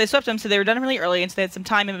 So they swept them. So they were done really early, and so they had some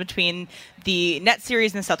time in between the Nets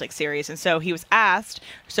series and the Celtics series. And so he was asked.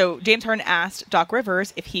 So James Harden asked Doc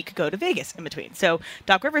Rivers if he could go to Vegas in between. So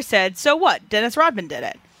Doc Rivers said, "So what? Dennis Rodman did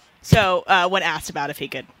it." So when asked about if he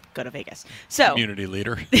could go to Vegas, so community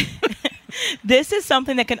leader. This is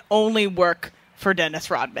something that can only work for Dennis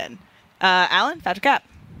Rodman. Alan, Patrick Cap.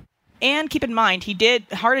 And keep in mind,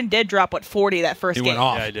 Harden did drop, 40 that first game. He went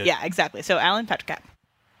off. Yeah, I did. Yeah, exactly. So, Alan, Patrick Cap.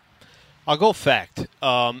 I'll go fact.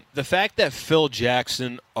 The fact that Phil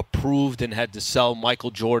Jackson approved and had to sell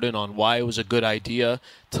Michael Jordan on why it was a good idea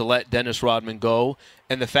to let Dennis Rodman go,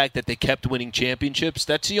 and the fact that they kept winning championships,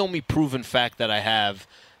 that's the only proven fact that I have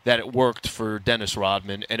that it worked for Dennis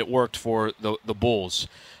Rodman and it worked for the Bulls.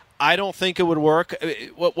 I don't think it would work.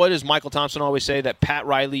 What does Michael Thompson always say? That Pat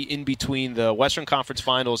Riley, in between the Western Conference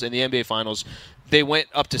Finals and the NBA Finals, they went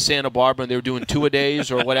up to Santa Barbara and they were doing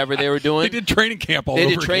two-a-days or whatever they were doing. They did training camp all over again.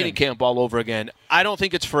 They did training camp all over again. I don't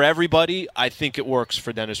think it's for everybody. I think it works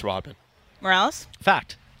for Dennis Rodman. Morales?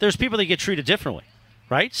 Fact. There's people that get treated differently,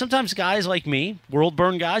 right? Sometimes guys like me, world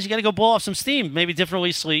burn guys, you got to go blow off some steam, maybe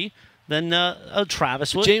differently, Slee, than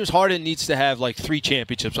Travis would. James Harden needs to have like 3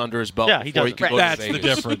 championships under his belt. Yeah, he does. Can go That's to the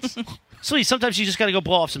Vegas. difference. Slee, sometimes you just got to go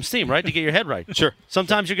blow off some steam, right, to get your head right. Sure.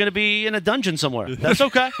 Sometimes you're going to be in a dungeon somewhere. That's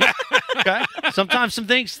okay. Okay. Sometimes some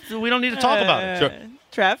things we don't need to talk about it. Sure.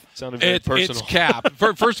 Trev? Sounded very personal. It's Cap.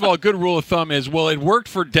 First of all, a good rule of thumb is, well, it worked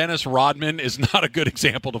for Dennis Rodman is not a good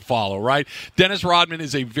example to follow, right? Dennis Rodman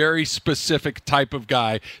is a very specific type of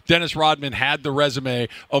guy. Dennis Rodman had the resume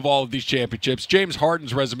of all of these championships. James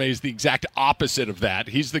Harden's resume is the exact opposite of that.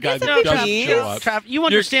 He's the guy that doesn't show up. Trav, you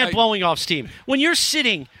understand blowing off steam. When you're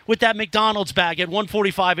sitting with that McDonald's bag at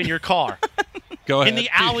 1:45 in your car, Go ahead. in the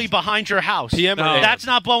alley behind your house, PM or AM? that's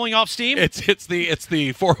not blowing off steam? It's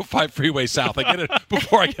the 405 freeway south. I get it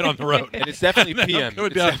before I get on the road. And it's definitely PM.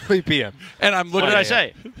 It's definitely PM. And I'm looking. What did I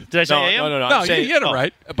say? Did I say AM? No. No, I'm saying, you get it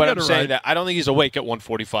right. But You I'm get it saying right. that I don't think he's awake at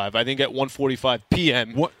 1:45. I think at 1:45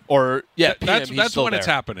 p.m. What- or PM, That's he's still when there. it's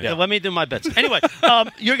happening. Yeah, let me do my bits. Anyway,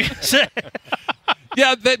 you're going to say.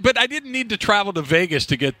 Yeah, but I didn't need to travel to Vegas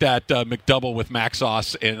to get that McDouble with mac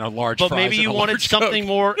sauce and a large But fries maybe and you a wanted large something Coke.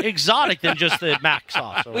 more exotic than just the mac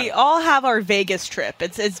sauce. or We whatever. all have our Vegas trip.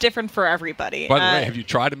 It's different for everybody. By the way, have you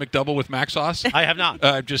tried a McDouble with mac sauce? I have not.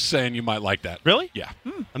 I'm just saying you might like that. Really? Yeah.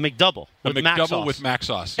 A McDouble A with mac McDouble sauce. with mac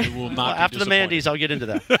sauce. You will Well, not be after the disappointed. Mandy's, I'll get into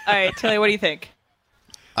that. All right, Tilly, what do you think?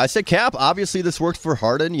 I said Cap. Obviously, this worked for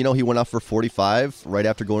Harden. You know, he went off for 45 right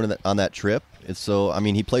after going on that trip. And so, I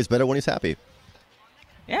mean, he plays better when he's happy.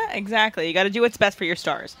 Yeah, exactly. You got to do what's best for your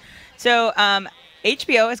stars. So,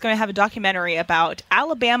 HBO is going to have a documentary about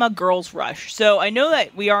Alabama Girls Rush. So I know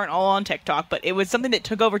that we aren't all on TikTok, but it was something that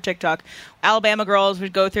took over TikTok. Alabama girls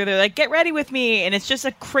would go through, they're like, get ready with me. And it's just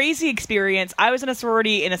a crazy experience. I was in a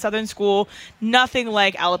sorority in a southern school, nothing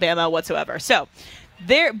like Alabama whatsoever. So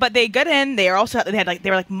but they got in. They were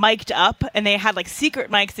like mic'd up, and they had like secret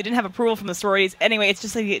mics. They didn't have approval from the sororities. Anyway, it's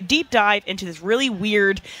just like a deep dive into this really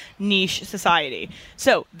weird niche society.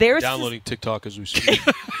 So there's Downloading TikTok as we speak.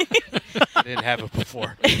 I didn't have it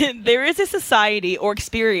before. there is a society or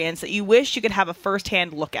experience that you wish you could have a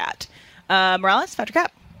first-hand look at. Morales, Patrick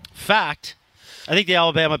Cap. Fact, I think the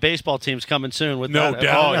Alabama baseball team's coming soon with No that.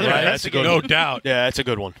 doubt. Oh, Yeah, right? that's a good one. No doubt. Yeah, that's a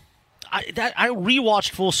good one. I rewatched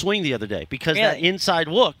Full Swing the other day because that inside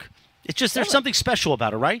look, it's just there's something special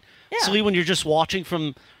about it, right? Yeah. Silly when you're just watching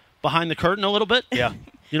from behind the curtain a little bit. Yeah.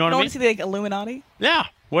 You know what I mean? want to see the Illuminati? Yeah,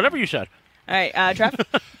 whatever you said. All right, Trev?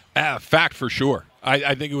 Fact for sure.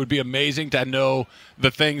 I think it would be amazing to know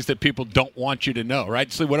the things that people don't want you to know,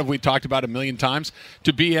 right? So what have we talked about a million times?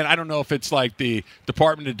 To be in, I don't know if it's like the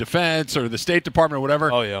Department of Defense or the State Department or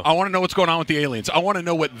whatever. Oh, yeah. I want to know what's going on with the aliens. I want to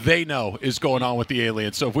know what they know is going on with the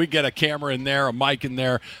aliens. So if we get a camera in there, a mic in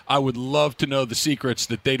there, I would love to know the secrets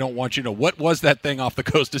that they don't want you to know. What was that thing off the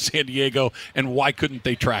coast of San Diego, and why couldn't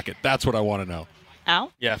they track it? That's what I want to know.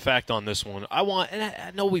 Al? Yeah, fact on this one. And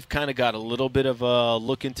I know we've kind of got a little bit of a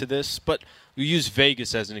look into this, but we use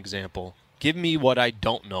Vegas as an example. Give me what I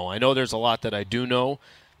don't know. I know there's a lot that I do know.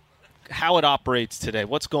 How it operates today,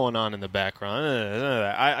 what's going on in the background.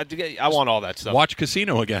 I want all that stuff. Watch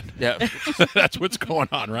Casino again. Yeah. That's what's going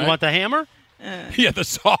on, right? You want the hammer? Yeah, the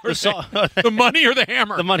saw. The money or the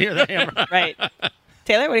hammer? The money or the hammer. Right.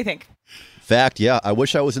 Taylor, what do you think? Fact, yeah. I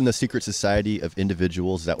wish I was in the secret society of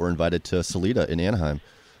individuals that were invited to Salida in Anaheim.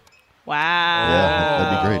 Wow. Yeah,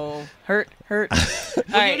 that'd be great. Hurt. All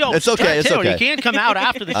right. It's okay. It's Taylor, okay. you can't come out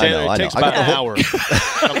after the I show. know. It takes I got about the an whole- hour.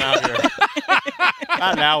 Come out here.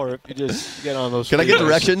 Not an hour if you just get on those. Can I get freeways.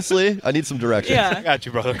 directions, Lee? I need some directions. Yeah. I got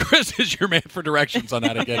you, brother. Chris is your man for directions on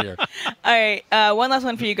how to get here. All right, one last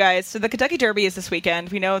one for you guys. So the Kentucky Derby is this weekend.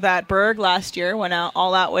 We know that Berg last year went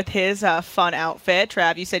all out with his fun outfit.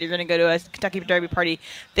 Trav, you said you're going to go to a Kentucky Derby party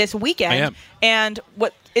this weekend. I am. And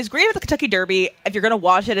what is great about the Kentucky Derby, if you're going to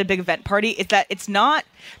watch it at a big event party, is that it's not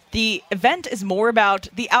the event is more about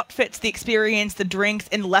the outfits, the experience, the drinks,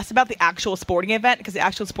 and less about the actual sporting event because the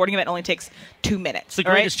actual sporting event only takes 2 minutes. It's the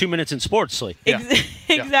all right? greatest 2 minutes in sports, Lee.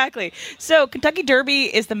 Exactly. So Kentucky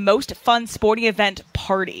Derby is the most fun sporting event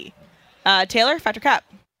party. Taylor, fact or cap?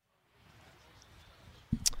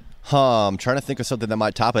 I'm trying to think of something that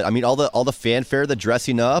might top it. I mean, all the fanfare, the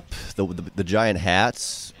dressing up, the giant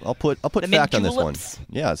hats. I'll put fact on this one.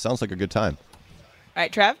 Yeah, it sounds like a good time. All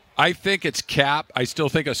right, Trev? I think it's cap. I still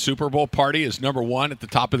think a Super Bowl party is number one at the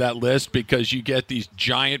top of that list because you get these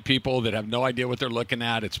giant people that have no idea what they're looking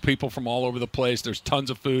at. It's people from all over the place. There's tons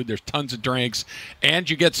of food. There's tons of drinks. And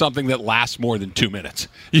you get something that lasts more than 2 minutes.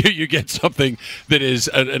 You get something that is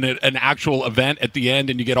an actual event at the end,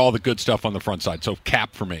 and you get all the good stuff on the front side. So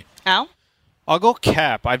cap for me. Al? I'll go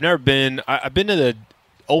cap. I've never been. I've been to the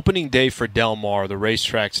opening day for Del Mar, the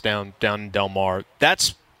racetracks down in Del Mar.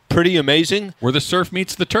 That's pretty amazing. Where the surf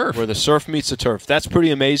meets the turf. That's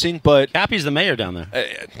pretty amazing. But Cappy's the mayor down there.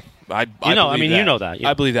 I you know believe that.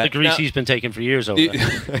 I believe that. The grease he's been taking for years over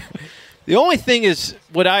there. The only thing is,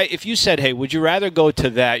 if you said, hey, would you rather go to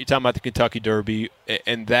that, you're talking about the Kentucky Derby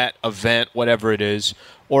and that event, whatever it is,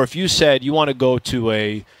 or if you said you want to go to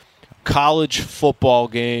a college football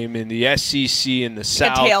game in the SEC in the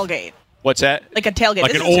South. A tailgate. What's that? Like a tailgate.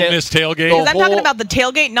 Like This an is- Ole Miss tailgate? Because I'm talking about the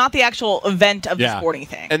tailgate, not the actual event of the sporting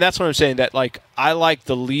thing. And that's what I'm saying, that I like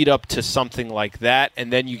the lead up to something like that,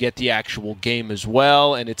 and then you get the actual game as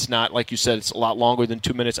well, and it's not, like you said, it's a lot longer than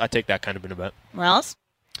 2 minutes. I take that kind of an event. Morales?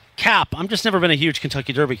 Cap. I'm just never been a huge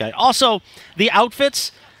Kentucky Derby guy. Also, the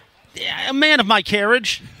outfits, a man of my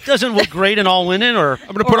carriage doesn't look great in all linen or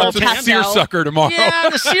I'm going to put on some tan. seersucker tomorrow.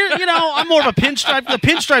 Yeah, I'm more of a pinstripe. The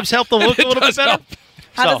pinstripes help the look a little bit better.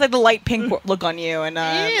 How does the light pink look on you? And the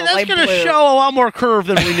that's light going to blue? show a lot more curve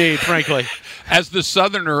than we need, frankly. As the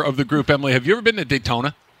southerner of the group, Emily, have you ever been to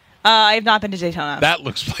Daytona? I have not been to Daytona. That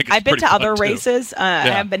looks like it's I've been pretty to other fun, too. races. I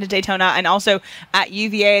haven't been to Daytona. And also at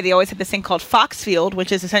UVA, they always have this thing called Foxfield,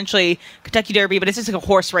 which is essentially Kentucky Derby, but it's just like a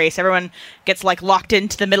horse race. Everyone gets locked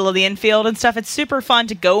into the middle of the infield and stuff. It's super fun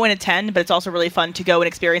to go and attend, but it's also really fun to go and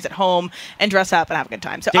experience at home and dress up and have a good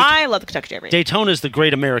time. So I love the Kentucky Derby. Daytona is the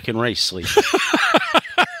great American race, Lee.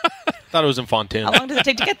 Thought it was in Fontana. How long does it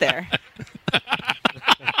take to get there?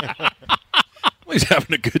 He's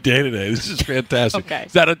having a good day today. This is fantastic. Okay.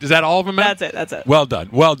 Is that all of them, man? That's it. Well done.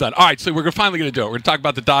 All right, so we're finally going to do it. We're going to talk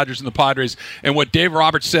about the Dodgers and the Padres and what Dave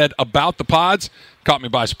Roberts said about the Pods caught me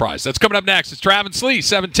by surprise. That's coming up next. It's Travis Lee,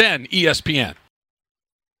 710 ESPN.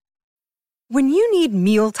 When you need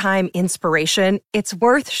mealtime inspiration, it's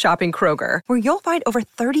worth shopping Kroger, where you'll find over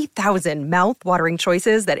 30,000 mouth-watering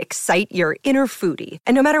choices that excite your inner foodie.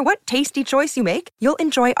 And no matter what tasty choice you make, you'll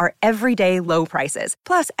enjoy our everyday low prices,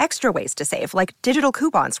 plus extra ways to save, like digital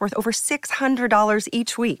coupons worth over $600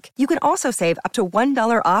 each week. You can also save up to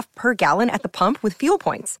 $1 off per gallon at the pump with fuel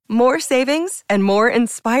points. More savings and more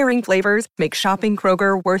inspiring flavors make shopping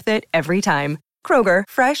Kroger worth it every time. Kroger,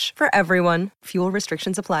 fresh for everyone. Fuel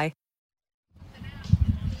restrictions apply.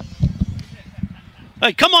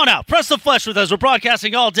 Hey, come on out. Press the flesh with us. We're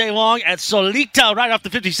broadcasting all day long at Solita, right off the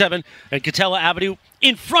 57 and Catella Avenue,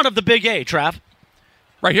 in front of the Big A, Trav.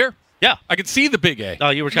 Right here? Yeah. I can see the Big A. Oh,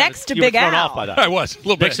 you were Next to you were Big thrown Al. off by that. I was, a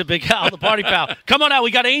little bit. Next to Big Al, the party pal. Come on out. We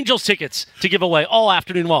got Angels tickets to give away all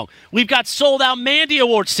afternoon long. We've got sold-out Mandy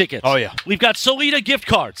Awards tickets. Oh, yeah. We've got Solita gift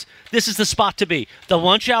cards. This is the spot to be. The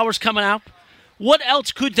lunch hour's coming out. What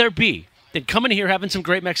else could there be than coming here, having some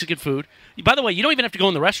great Mexican food? By the way, you don't even have to go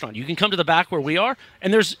in the restaurant. You can come to the back where we are,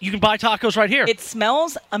 and you can buy tacos right here. It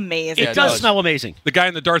smells amazing. It does smell amazing. The guy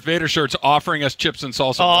in the Darth Vader shirt's offering us chips and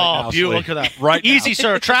salsa right now. Oh, beautiful. Slee. Look at that. Right Easy, now.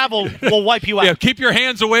 sir. Travel will wipe you out. Yeah, keep your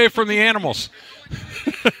hands away from the animals.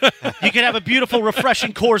 You can have a beautiful,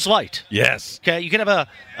 refreshing Coors Light. Yes. Okay, you can have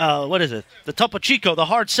what is it? The Topo Chico, the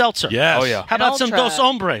hard seltzer. Yes. Oh, yeah. How about some Ultra. Dos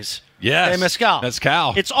Hombres? Yes. Hey, mezcal.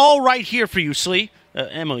 Mezcal. It's all right here for you, Slee.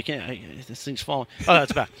 Emily, this thing's falling. Oh,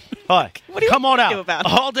 that's back. All right. What do you Come on do out. about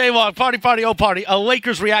it? All day long. Party, oh party. A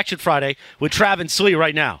Lakers Reaction Friday with Trav and Slee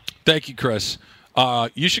right now. Thank you, Chris.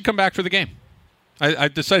 You should come back for the game. I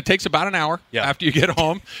decided it takes about an hour. Yeah. After you get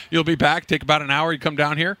home, you'll be back. Take about an hour. You come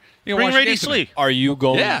down here. You Bring watch the Rady game tonight. Slee. Are you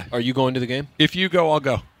going? Yeah. Are you going to the game? If you go, I'll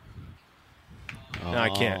go. No, I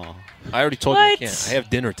can't. I already told you I What? can't. I have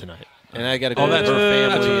dinner tonight, and I got to go Oh, with that's her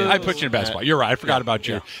right. family. I put you in a bad spot. You're right. I forgot about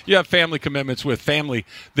you. Yeah. You have family commitments with family,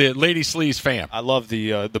 the Lady Slee's fam. I love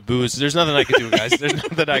the booze. There's nothing I can do, guys. There's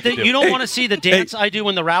nothing I can do. You don't want to see the dance I do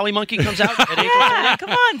when the rally monkey comes out? At Yeah,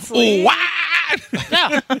 come on, Slee.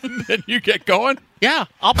 Yeah. Then you get going. Yeah.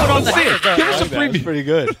 I'll put on the Give us a That's freebie. pretty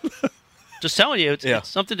good. Just telling you, it's Yeah.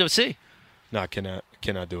 something to see. No, I cannot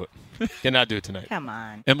do it. Cannot do it tonight. Come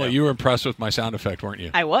on. Emily, you were impressed with my sound effect, weren't you?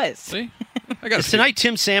 I was. See? I got Is tonight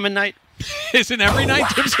Tim Salmon night? Isn't every night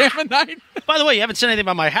Tim Salmon night? By the way, you haven't said anything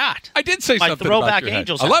about my hat. I did say My something throwback about your head.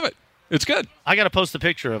 Angels I hat. love it. It's good. I got to post the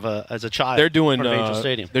picture of as a child. They're doing in front of Angel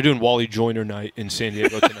Stadium. They're doing Wally Joyner night in San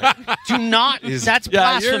Diego tonight. Do not. That's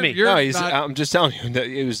blasphemy. you're no, not- I'm just telling you that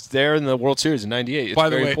it was there in the World Series in '98. It's By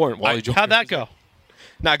the very way, important. Wally Joyner. How'd that go?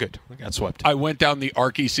 Not good. I got swept. I went down the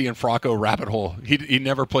Archie and Frocco rabbit hole. He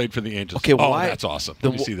never played for the Angels. Okay, oh, why- that's awesome. the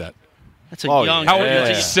Let me w- see that. That's a Oh, young. How old Yeah.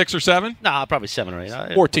 is he? 6 or 7? Nah, probably 7 or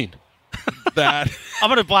 8. 14. That I'm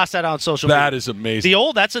gonna blast that out on social that media. is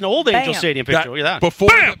amazing. That's an old Angel Bam. Stadium picture. Look at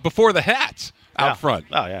that. Before the hats Yeah. out front.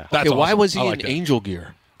 Oh, yeah. That's Okay, why awesome. was he I in like that. Angel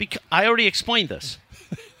gear? I already explained this.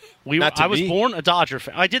 Not to I was me. born a Dodger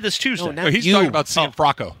fan. I did this Tuesday. No, No, he's you. talking about seeing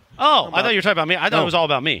Frocco. Oh, I thought you were talking about me. I thought No. it was all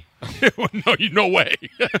about me. No, no way.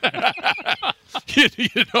 you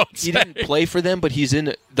don't say. He didn't play for them, but he's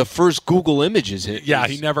in the first Google images. Yeah,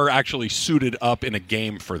 he never actually suited up in a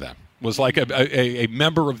game for them. Was like a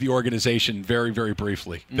member of the organization very, very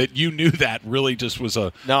briefly. That you knew that really just was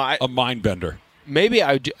a mind bender. Maybe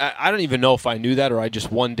I don't even know if I knew that, or I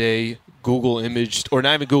just one day Google imaged, or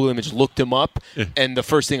not even Google image, looked him up, and the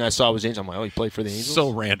first thing I saw was Angels. I'm like, oh, he played for the Angels? So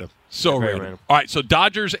random. So Very random. random. All right, so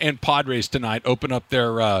Dodgers and Padres tonight open up their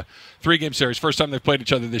 3-game series. First time they've played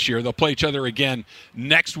each other this year. They'll play each other again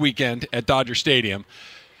next weekend at Dodger Stadium.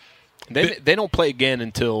 They don't play again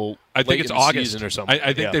until I late think it's in the August season or something. I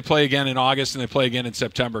think Yeah. they play again in August and they play again in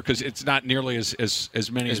September because it's not nearly as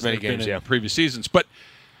many as many they've games, been yeah. in previous seasons. But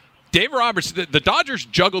Dave Roberts, the Dodgers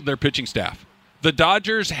juggled their pitching staff. The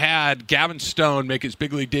Dodgers had Gavin Stone make his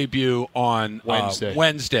big league debut on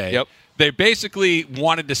Wednesday. Yep. They basically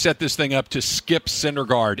wanted to set this thing up to skip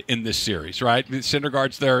Syndergaard in this series, right?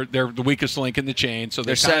 Syndergaard's they're the weakest link in the chain, so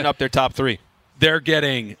They're setting up their top 3. They're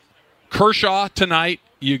getting Kershaw tonight.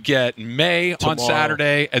 You get May on Tomorrow.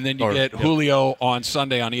 Saturday, and then you Or- get yep. Julio on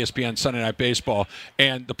Sunday on ESPN Sunday Night Baseball.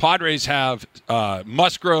 And the Padres have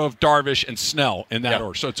Musgrove, Darvish, and Snell in that Yep.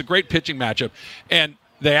 order. So it's a great pitching matchup. And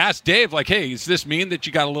they asked Dave, like, hey, does this mean that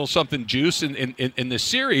you got a little something juice in this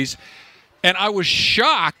series? And I was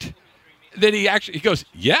shocked that he goes,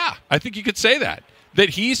 yeah, I think you could say that. That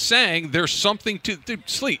he's saying there's something to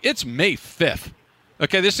Slee. It's May 5th.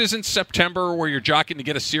 Okay, this isn't September where you're jockeying to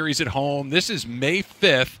get a series at home. This is May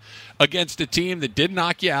 5th against a team that did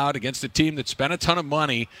knock you out, against a team that spent a ton of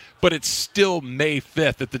money, but it's still May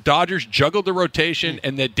 5th. That the Dodgers juggled the rotation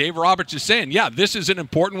and that Dave Roberts is saying, yeah, this is an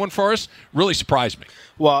important one for us, really surprised me.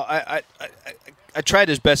 Well, I tried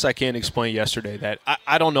as best I can to explain yesterday that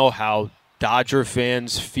I don't know how Dodger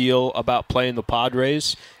fans feel about playing the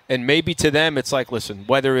Padres. And maybe to them it's like, listen,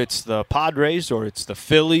 whether it's the Padres or it's the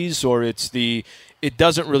Phillies or it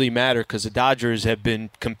doesn't really matter because the Dodgers have been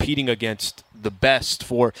competing against the best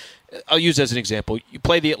for, I'll use as an example, you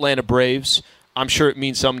play the Atlanta Braves. I'm sure it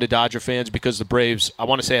means something to Dodger fans because the Braves, I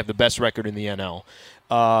want to say, have the best record in the NL.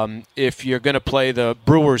 If you're going to play the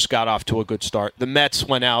Brewers, got off to a good start. The Mets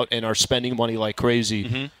went out and are spending money like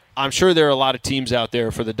crazy. I'm sure there are a lot of teams out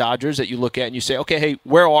there for the Dodgers that you look at and you say, okay, hey,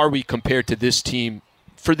 where are we compared to this team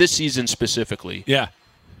for this season specifically? Yeah.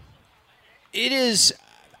 It is,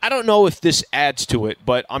 I don't know if this adds to it,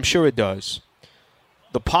 but I'm sure it does.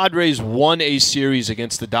 The Padres won a series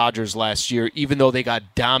against the Dodgers last year, even though they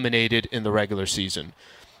got dominated in the regular season.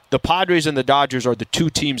 The Padres and the Dodgers are the two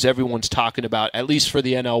teams everyone's talking about, at least for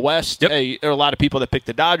the NL West. Yep. Hey, there are a lot of people that pick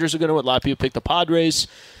the Dodgers are going to win. A lot of people pick the Padres.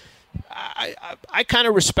 I kind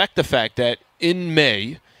of respect the fact that in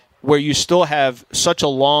May, where you still have such a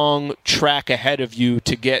long track ahead of you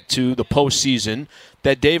to get to the postseason,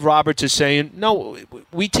 that Dave Roberts is saying, no,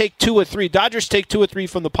 we take 2 or 3. Dodgers take 2 or 3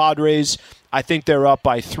 from the Padres. I think they're up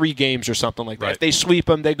by 3 games or something like that. Right. If they sweep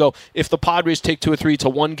them, they go. If the Padres take 2 or 3, it's a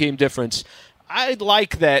 1-game difference. I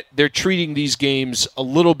like that they're treating these games a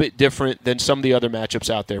little bit different than some of the other matchups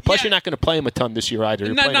out there. Plus, you're not going to play them a ton this year either.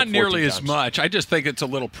 You're Not them nearly 14 as times. much. I just think it's a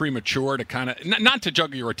little premature to kind of not to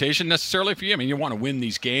juggle your rotation necessarily for you. I mean, you want to win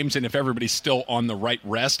these games, and if everybody's still on the right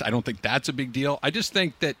rest, I don't think that's a big deal. I just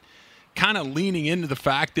think that kind of leaning into the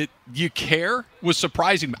fact that you care was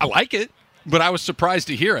surprising. I like it, but I was surprised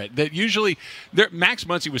to hear it. That usually, Max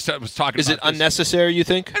Muncy was talking. Is about it unnecessary? You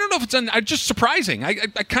think? I don't know if it's just surprising. I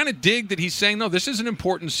kind of dig that he's saying, no, this is an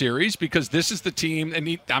important series because this is the team,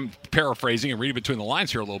 and I'm paraphrasing and reading between the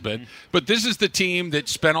lines here a little bit, but this is the team that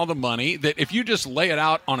spent all the money, that if you just lay it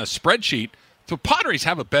out on a spreadsheet, the Padres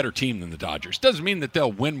have a better team than the Dodgers. Doesn't mean that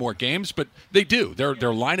they'll win more games, but they do. Their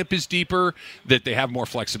lineup is deeper, that they have more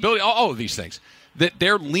flexibility, all of these things. That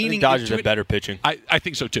they're leaning the Dodgers into have better pitching. I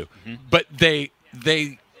think so too. But they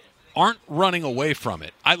aren't running away from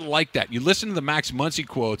it. I like that. You listen to the Max Muncy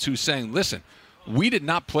quotes who's saying, listen, we did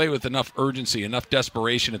not play with enough urgency, enough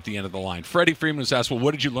desperation at the end of the line. Freddie Freeman was asked, well,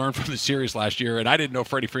 what did you learn from the series last year? And I didn't know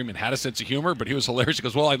Freddie Freeman had a sense of humor, but he was hilarious. He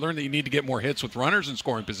goes, well, I learned that you need to get more hits with runners in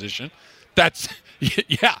scoring position. That's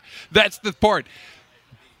the part.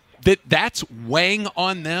 That's weighing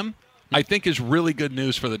on them, I think, is really good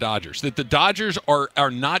news for the Dodgers. That the Dodgers are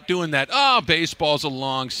not doing that, baseball's a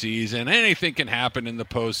long season. Anything can happen in the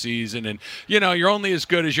postseason. And, you're only as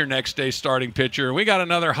good as your next day starting pitcher. And we got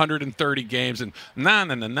another 130 games. And And,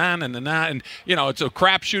 it's a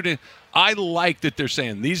crapshoot. I like that they're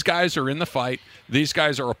saying these guys are in the fight. These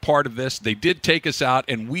guys are a part of this. They did take us out,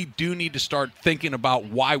 and we do need to start thinking about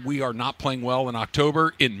why we are not playing well in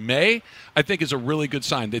October. In May, I think is a really good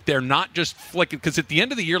sign that they're not just flicking. Because at the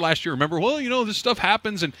end of the year last year, remember, this stuff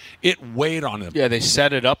happens, and it weighed on them. Yeah, they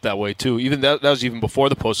set it up that way, too. Even that was even before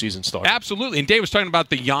the postseason started. Absolutely. And Dave was talking about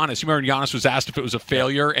the Giannis. You remember Giannis was asked if it was a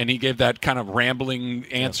failure, and he gave that kind of rambling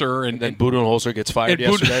answer. And then Budenholzer gets fired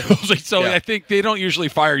yesterday. So I think they don't usually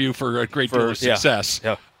fire you for a great deal of success.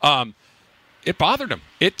 Yeah. It bothered them.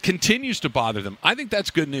 It continues to bother them. I think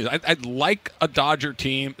that's good news. I'd like a Dodger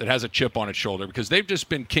team that has a chip on its shoulder because they've just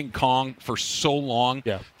been King Kong for so long.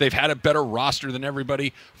 Yeah. They've had a better roster than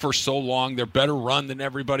everybody for so long. They're better run than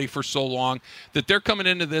everybody for so long that they're coming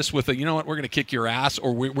into this with we're going to kick your ass,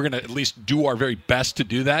 or we're going to at least do our very best to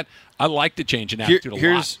do that. I like the change in attitude a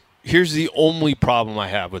lot. Here's the only problem I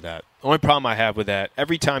have with that. The only problem I have with that,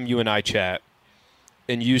 every time you and I chat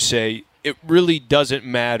and you say, it really doesn't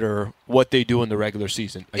matter what they do in the regular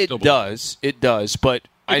season. It does, but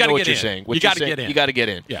I know what you're saying. You got to get in. You got to get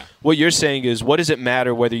in. Yeah. What you're saying is, what does it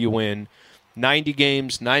matter whether you win 90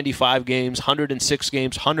 games, 95 games, 106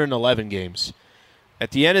 games, 111 games?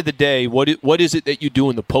 At the end of the day, what is it that you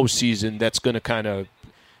do in the postseason that's going to kind of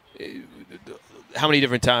how many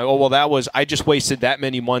different times? Oh, well, I just wasted that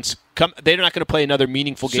many months. They're not going to play another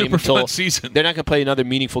meaningful game until season. They're not going to play another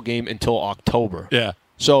meaningful game until October. Yeah.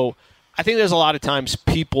 So I think there's a lot of times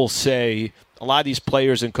people say, a lot of these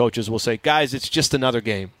players and coaches will say, guys, it's just another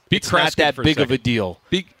game. It's not that big of a deal.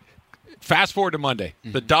 Fast forward to Monday.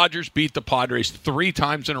 Mm-hmm. The Dodgers beat the Padres 3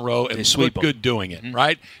 times in a row and look good doing it,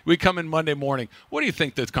 right? We come in Monday morning. What do you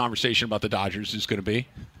think the conversation about the Dodgers is going to be?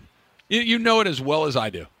 You know it as well as I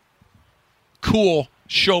do. Cool.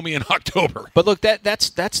 Show me in October. But look, that's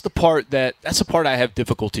the part I have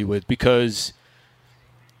difficulty with, because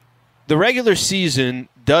the regular season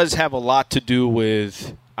does have a lot to do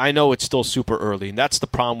with, I know it's still super early, and that's the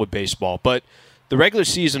problem with baseball, but the regular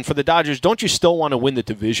season for the Dodgers, don't you still want to win the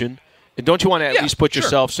division? And don't you want to at least put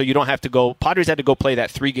yourself so you don't have to go? Padres had to go play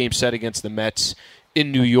that 3-game set against the Mets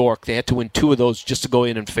in New York. They had to win 2 of those just to go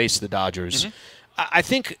in and face the Dodgers. Mm-hmm.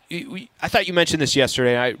 I thought you mentioned this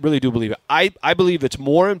yesterday, and I really do believe it. I believe it's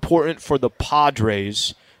more important for the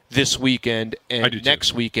Padres this weekend and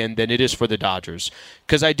next weekend than it is for the Dodgers.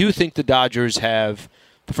 Because I do think the Dodgers have,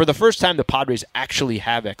 for the first time, the Padres actually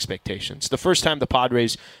have expectations. The first time the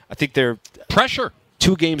Padres, I think they're... Pressure.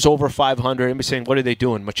 2 games over 500. Everybody's saying, what are they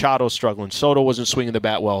doing? Machado's struggling. Soto wasn't swinging the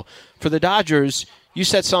bat well. For the Dodgers, you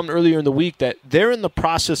said something earlier in the week that they're in the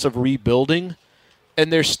process of rebuilding,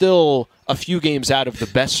 and they're still a few games out of the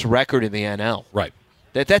best record in the NL. Right.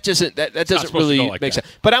 That doesn't really make sense.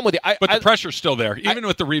 But I'm with you. But the pressure's still there. Even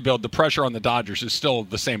with the rebuild, the pressure on the Dodgers is still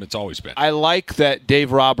the same it's always been. I like that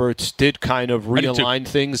Dave Roberts did kind of realign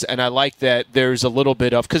things, and I like that there's a little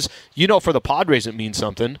bit of – because, for the Padres it means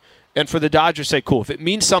something, and for the Dodgers say, cool, if it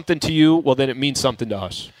means something to you, well, then it means something to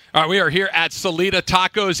us. All right, we are here at Salida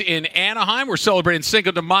Tacos in Anaheim. We're celebrating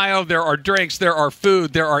Cinco de Mayo. There are drinks, there are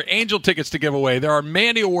food, there are Angel tickets to give away, there are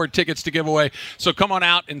Mandy Award tickets to give away. So come on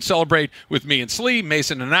out and celebrate with me and Slee,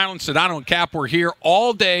 Mason and Alan, Sedano and Cap. We're here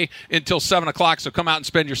all day until 7 o'clock. So come out and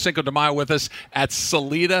spend your Cinco de Mayo with us at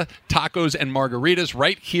Salida Tacos and Margaritas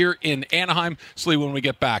right here in Anaheim. Slee, when we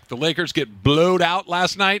get back, the Lakers get blowed out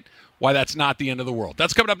last night. Why that's not the end of the world.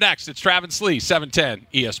 That's coming up next. It's Travis Slee, 710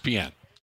 ESPN.